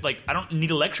industry, but like I don't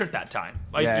need a lecture at that time.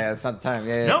 Like, it's not the time.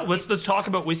 Yeah. No, let's talk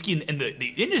about whiskey and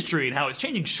the industry and how it's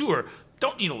changing. Sure,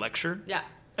 don't need a lecture. Yeah.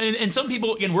 And some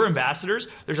people, again, we're ambassadors.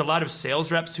 There's a lot of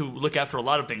sales reps who look after a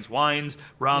lot of things, wines,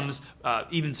 rums,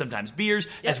 even sometimes beers,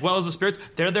 as well as the spirits.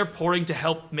 They're there pouring to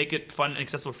help make it fun and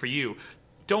accessible for you.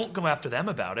 Don't go after them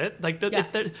about it. Like they're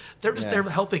just there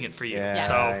helping it for you.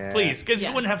 Please, because you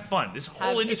wouldn't have fun. This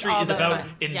whole industry is about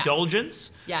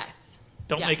indulgence. Yes.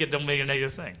 Don't make it a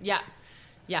negative thing. Yeah.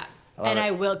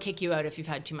 I will kick you out if you've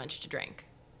had too much to drink.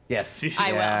 Yes.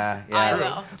 I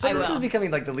will. So this is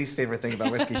becoming like the least favorite thing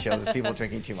about whiskey shows is people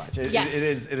drinking too much. It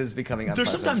is becoming unpleasant.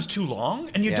 They're sometimes too long,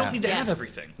 and you don't need to have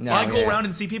everything. No, I go around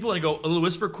and see people, and I go, a little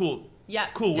whisper, cool. Yeah.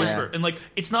 Cool whisper. And like,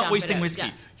 it's not Dump wasting it out. whiskey.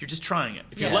 Yeah. You're just trying it.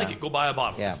 If you like it, go buy a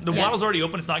bottle. Yeah. The bottle's already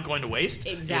open. It's not going to waste.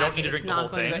 Exactly. You don't need to drink It's the whole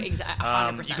not going thing. to go-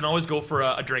 100%. You can always go for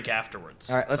a drink afterwards.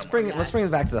 All right, let's bring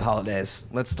it back to the holidays.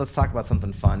 Let's talk about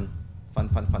something fun. Fun.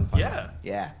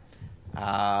 Yeah.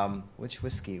 Which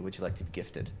whiskey would you like to be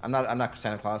gifted? I'm not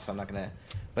Santa Claus, so I'm not gonna.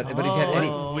 But if you had any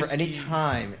for any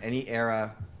time, any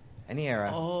era.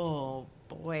 Oh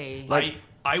boy. Like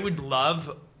I would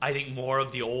love, I think, more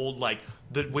of the old, like,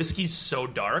 the whiskey's so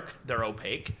dark, they're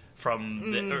opaque.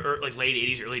 From the like late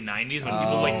 80s, early 90s, when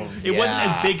people it wasn't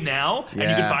as big now, and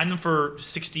you could find them for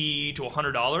 $60 to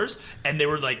 $100, and there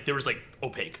was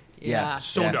opaque. Yeah.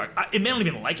 So dark. It may not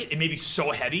even like it. It may be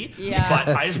so heavy. Yeah.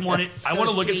 But I just want it. I want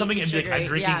to look at sweet something and be like,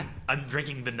 sugary. I'm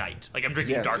drinking the night. Like, I'm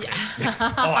drinking Yeah. darkness.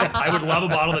 I would love a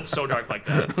bottle that's so dark like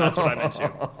that. That's what I'm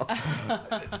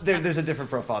into. there's a different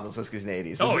profile of those whiskeys in the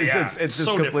 80s. It's just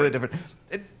So completely different.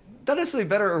 Not necessarily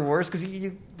better or worse because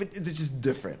but it's just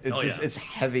different. It's it's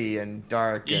heavy and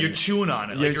dark. You're and chewing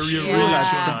on it. You're Like, chewing really on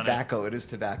chewing on tobacco. It is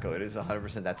tobacco. It is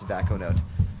 100% that tobacco note.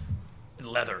 And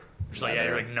leather. Just like, Leather.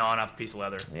 you're like gnawing off a piece of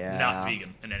leather. Yeah. Not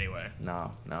vegan in any way.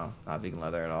 No, not vegan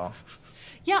leather at all.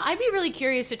 Yeah, I'd be really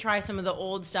curious to try some of the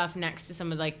old stuff next to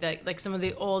some of some of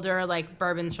the older like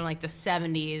bourbons from like the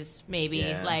 70s,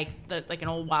 maybe like an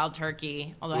old Wild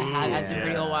Turkey. Although I have had some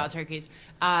pretty old Wild Turkeys.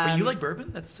 But you like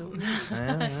bourbon? That's so.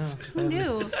 Who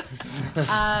knew?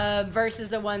 Versus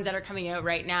the ones that are coming out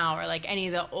right now, or like any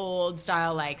of the old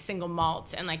style like single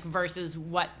malts, and like versus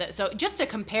so just to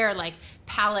compare like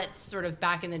palates sort of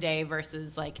back in the day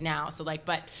versus like now. So like,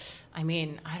 but I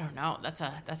mean, I don't know. That's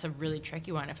a really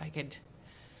tricky one. If I could.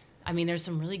 I mean, there's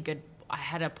some really good. I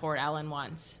had a Port Ellen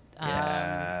once,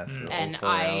 and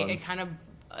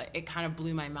it kind of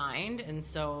blew my mind, and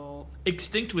so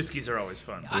Extinct whiskeys are always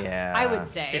fun. I would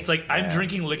say It's like I'm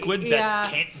drinking liquid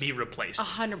that can't be replaced.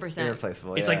 100%.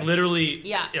 Irreplaceable. It's like literally,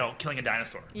 killing a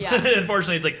dinosaur. Yeah.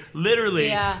 Unfortunately, it's like literally.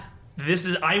 Yeah.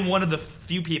 I'm one of the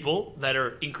few people that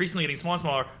are increasingly getting smaller and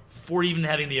smaller for even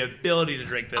having the ability to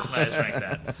drink this, and I just drank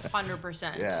that.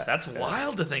 100%. Yeah. That's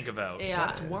wild to think about. Yeah.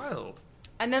 That's wild.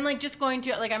 And then, like, just going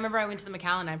to, like, I remember I went to the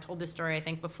Macallan, I've told this story, I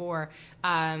think, before,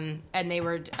 and they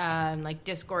were, like,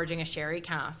 disgorging a sherry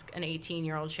cask, an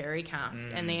 18-year-old sherry cask,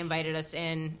 and they invited us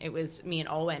in. It was me and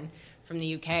Owen from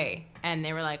the UK, and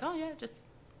they were like, oh, yeah, just...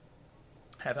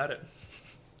 Have at it.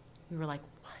 We were like,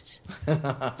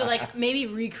 what? So, like, maybe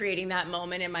recreating that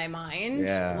moment in my mind,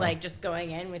 like, just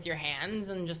going in with your hands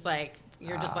and just, like...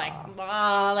 You're just like,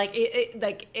 like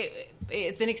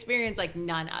it's an experience like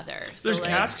none other. So there's like,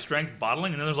 cask strength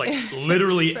bottling, and then there's like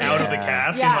literally out of the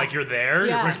cask, and like you're there,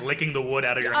 you're just licking the wood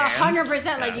out of your hand.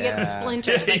 100%, like you get the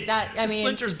splinters, like that. I mean,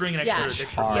 splinters bring an extra addiction.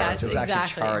 There's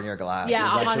actually char in your glass.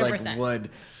 Yeah, there's actually 100%. like wood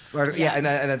Yeah, and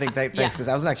I think thanks, because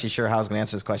I wasn't actually sure how I was going to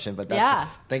answer this question, but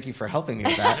thank you for helping me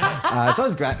with that. It's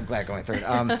always glad going through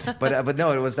it. But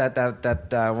no, it was that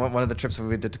one of the trips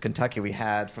we did to Kentucky we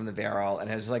had from the barrel,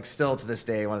 and it was like still to this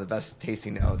day one of the best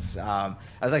tasting notes. I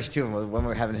was actually two of them. One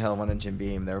were Heaven Hill, one in Jim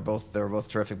Beam. They were both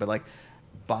terrific, but like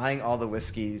buying all the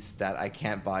whiskeys that I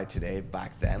can't buy today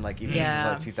back then, like even this is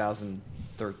like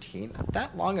 2013, not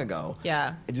that long ago.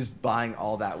 Yeah. Just buying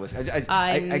all that whiskey.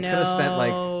 I could have spent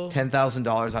like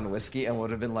 $10,000 on whiskey and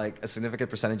would have been like a significant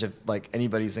percentage of like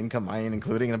anybody's income, mine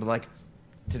including. And I'd be like,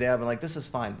 today I've been like, this is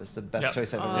fine. This is the best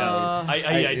choice I've ever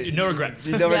made. No regrets.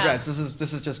 No regrets.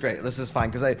 This is just great. This is fine,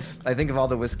 because I think of all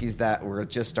the whiskeys that were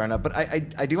just starting up. But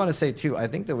I do want to say too, I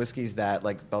think the whiskeys that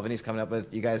like Balveni's coming up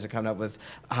with, you guys are coming up with,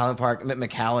 Highland Park,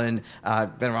 Macallan,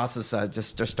 Glenrothes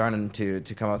is just starting to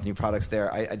come out with new products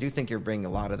there. I do think you're bringing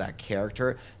a lot of that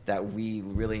character that we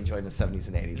really enjoyed in the 70s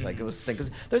and 80s. Like it was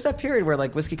because there's that period where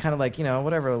like whiskey kind of like,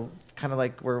 whatever, kind of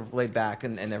like we're laid back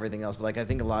and everything else. But like I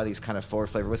think a lot of these kind of forward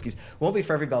flavor whiskeys won't be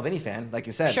for every Balvenie fan, like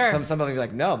you said. Sure. Some Balvenie are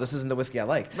like, no, this isn't the whiskey I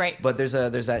like. Right. But there's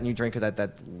that new drinker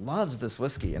that loves this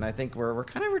whiskey, and I think we're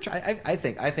kind of I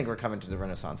think we're coming to the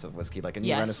renaissance of whiskey, like a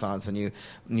new renaissance, a new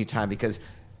time, because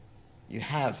you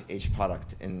have aged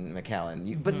product in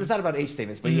Macallan, but it's not about age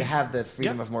statements, but you have the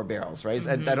freedom of more barrels, right?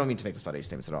 I don't mean to make this about age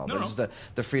statements at all, but it's just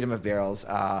the freedom of barrels.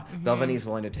 Balvenie is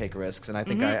willing to take risks, and I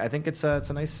think I think it's a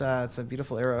nice, it's a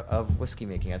beautiful era of whiskey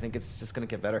making. I think it's just going to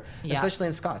get better, especially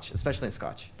in Scotch.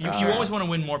 You always want to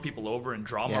win more people over and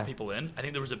draw more people in. I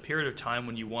think there was a period of time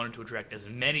when you wanted to attract as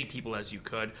many people as you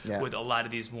could with a lot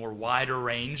of these more wider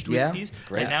ranged whiskeys,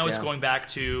 and now it's going back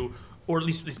to, or at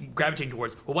least gravitating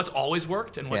towards, well, what's always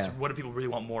worked and what do people really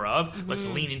want more of? Let's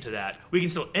lean into that. We can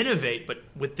still innovate, but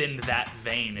within that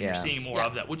vein, and you're seeing more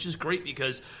of that, which is great,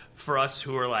 because for us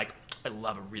who are like, I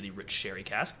love a really rich sherry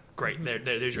cask. Great,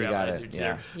 there's your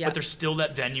outlet. But there's still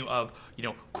that venue of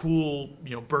cool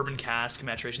bourbon cask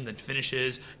maturations and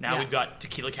finishes. Now we've got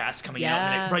tequila casks coming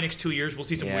out. Probably next 2 years we'll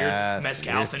see some weird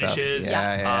mezcal finishes.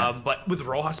 But with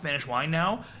Roja Spanish wine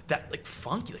now, that like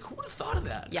funky, like who would have thought of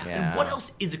that? And what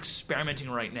else is experimenting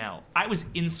right now? I was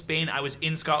in Spain, I was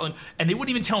in Scotland, and they wouldn't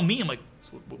even tell me. I'm like,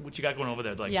 so what you got going over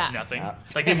there? Like nothing.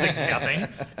 Like they like nothing,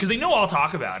 because they know I'll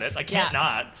talk about it. I can't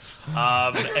not.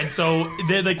 And so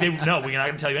they're like, no, we're not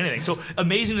going to tell you anything. So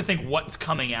amazing to think what's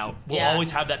coming out. We'll always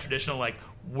have that traditional like,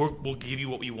 we'll give you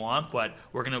what we want, but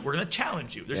we're gonna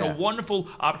challenge you. There's a wonderful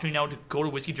opportunity now to go to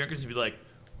whiskey drinkers and be like,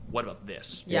 what about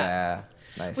this?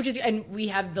 Nice. And we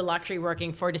have the luxury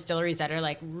working for distilleries that are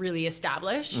like really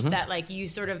established, that like you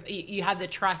you have the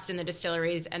trust in the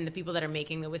distilleries and the people that are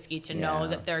making the whiskey to know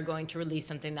that they're going to release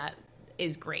something that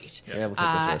is great. We'll take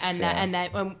those risks,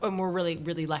 and we're really,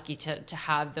 really lucky to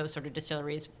have those sort of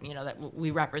distilleries, that we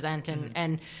represent,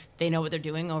 and they know what they're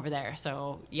doing over there.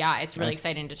 So it's really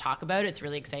exciting to talk about. It's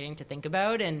really exciting to think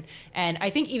about, and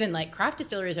I think even like craft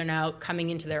distilleries are now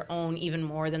coming into their own even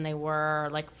more than they were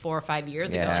like 4 or 5 years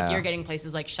ago. Like you're getting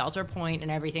places like Shelter Point and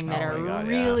everything that are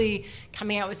really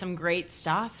coming out with some great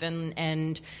stuff,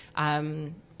 and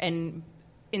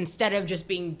instead of just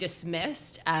being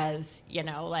dismissed as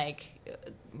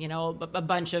a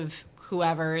bunch of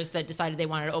whoever's that decided they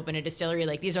wanted to open a distillery,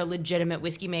 like these are legitimate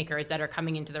whiskey makers that are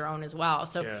coming into their own as well.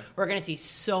 So we're going to see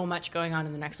so much going on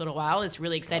in the next little while. It's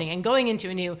really exciting, and going into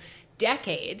a new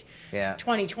decade,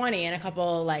 2020, in a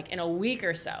couple, like in a week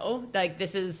or so, like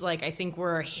this is like, I think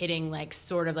we're hitting like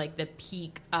sort of like the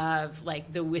peak of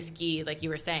like the whiskey, like you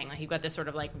were saying, like you've got this sort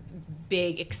of like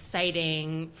big,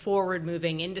 exciting, forward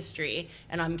moving industry,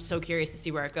 and I'm so curious to see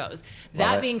where it goes.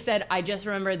 That being said, I just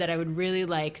remembered that I would really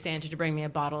like Santa to bring me a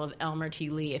bottle of Elmer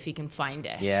T. Lee if he can find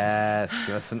it. Yes,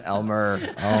 give us some Elmer.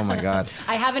 Oh my God.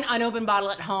 I have an unopened bottle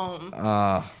at home.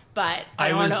 But I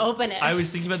don't want to open it. I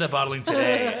was thinking about that bottling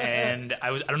today, and I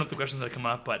don't know if the questions that come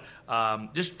up, but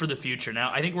just for the future. Now,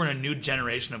 I think we're in a new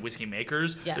generation of whiskey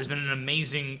makers. There's been an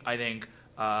amazing, I think,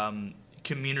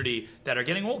 community that are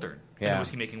getting older in the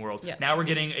whiskey making world. Now we're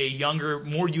getting a younger,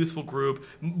 more youthful group,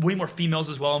 way more females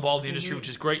as well involved in the industry, which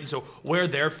is great. And so where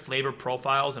their flavor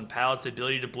profiles and palates,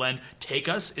 ability to blend take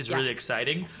us is really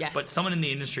exciting. But someone in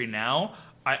the industry now,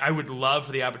 I would love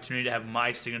for the opportunity to have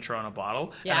my signature on a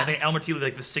bottle. And I think Elmer T. Lee,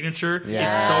 like the signature is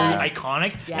so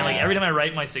iconic. And like every time I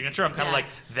write my signature, I'm kind of like,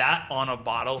 that on a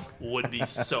bottle would be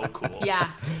so cool.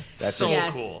 That's so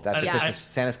cool. That's what Christmas.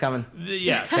 Santa's coming.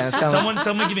 Santa's coming.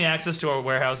 Someone give me access to our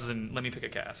warehouses and let me pick a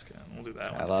cask. We'll do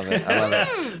that one. I love it.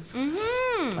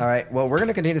 All right. Well, we're going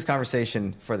to continue this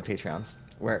conversation for the Patreons.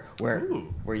 Where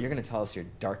you're going to tell us your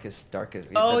darkest.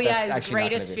 His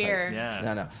greatest fear.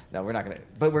 No, we're not going to.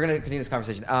 But we're going to continue this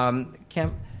conversation.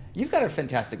 Kim, You've got a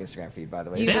fantastic Instagram feed, by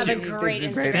the way. You have a you. great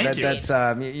It's Instagram. Thank you. That's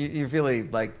you really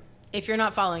like. If you're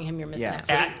not following him, you're missing Yeah. out.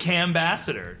 At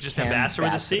Cambassador, just Ambassador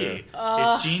with a C.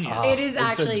 It's genius. It is It's a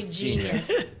actually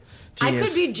genius. I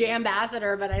could be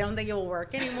Jambassador, but I don't think it will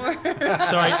work anymore.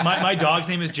 Sorry, my dog's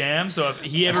name is Jam, so if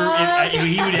he ever,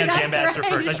 he would have That's Jambassador right.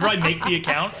 first. I should probably make the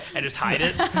account and just hide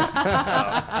it,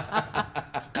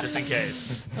 just in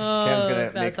case. Cam's gonna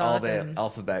that's make all the awesome.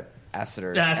 alphabet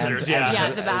ambassadors. Ambassadors, yeah.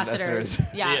 Yeah, the ambassadors.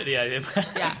 Yeah.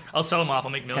 Yeah. I'll sell them off.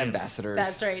 I'll make millions. Ambassadors.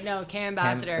 That's right. No, Cam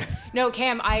Ambassador. No,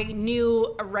 Cam, I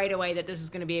knew right away that this was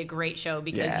going to be a great show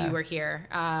because Yeah. you were here.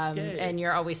 And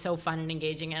you're always so fun and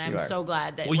engaging. And You I'm are. so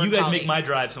glad that Well, we're you guys colleagues. make my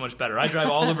drive so much better. I drive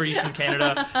all over Eastern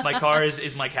Canada. My car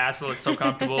is my castle. It's so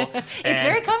comfortable. It's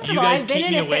very comfortable. You guys I've been keep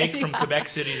in me it. awake from Yeah. Quebec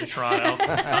City to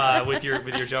Toronto with your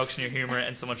jokes and your humor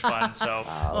and so much fun. So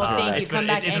Well, thank you. Come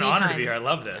back it's an honor to anytime. be here. I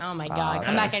love this. Oh, my God.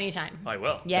 Come back nice. anytime. I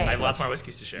will. Yes. I have lots more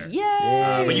whiskeys to share.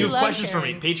 Yay! But you have Love questions for me,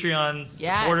 sharing. Patreon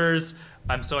supporters.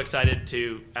 I'm so excited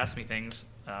to ask me things.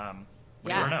 What do you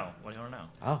Yeah. want to know? What do you want to know?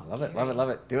 Oh, love it, love it, love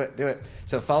it. Do it.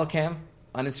 So follow Cam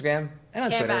on Instagram and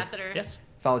on Cam Twitter. Ambassador. Yes.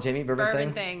 Follow Jamie Bourbon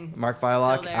Bourbon Thing. Thing. Mark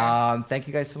Bylock. Still there. Thank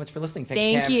you guys so much for listening.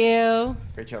 Thank Cam. you.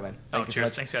 Great show, man. Oh, Thank you so cheers.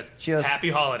 much. Thanks, guys. Cheers.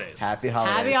 Happy holidays. Happy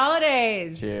holidays. Happy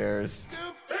holidays. Cheers.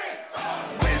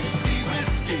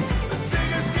 Whiskey, the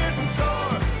singer's getting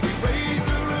sore. We raise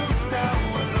the roof, now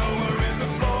we're lower in the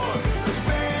floor. The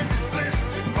band is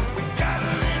blistered, but we got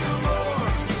a little more.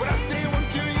 When I say 1,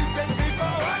 2, you say 3, 4,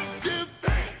 1, 2,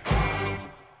 3.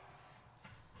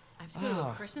 I have to go to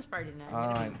a Christmas party tonight. All I'm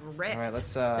right. going to be ripped. All right,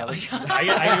 let's I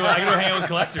gotta go hang out with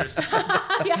collectors.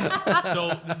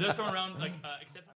 So they're throwing around like except.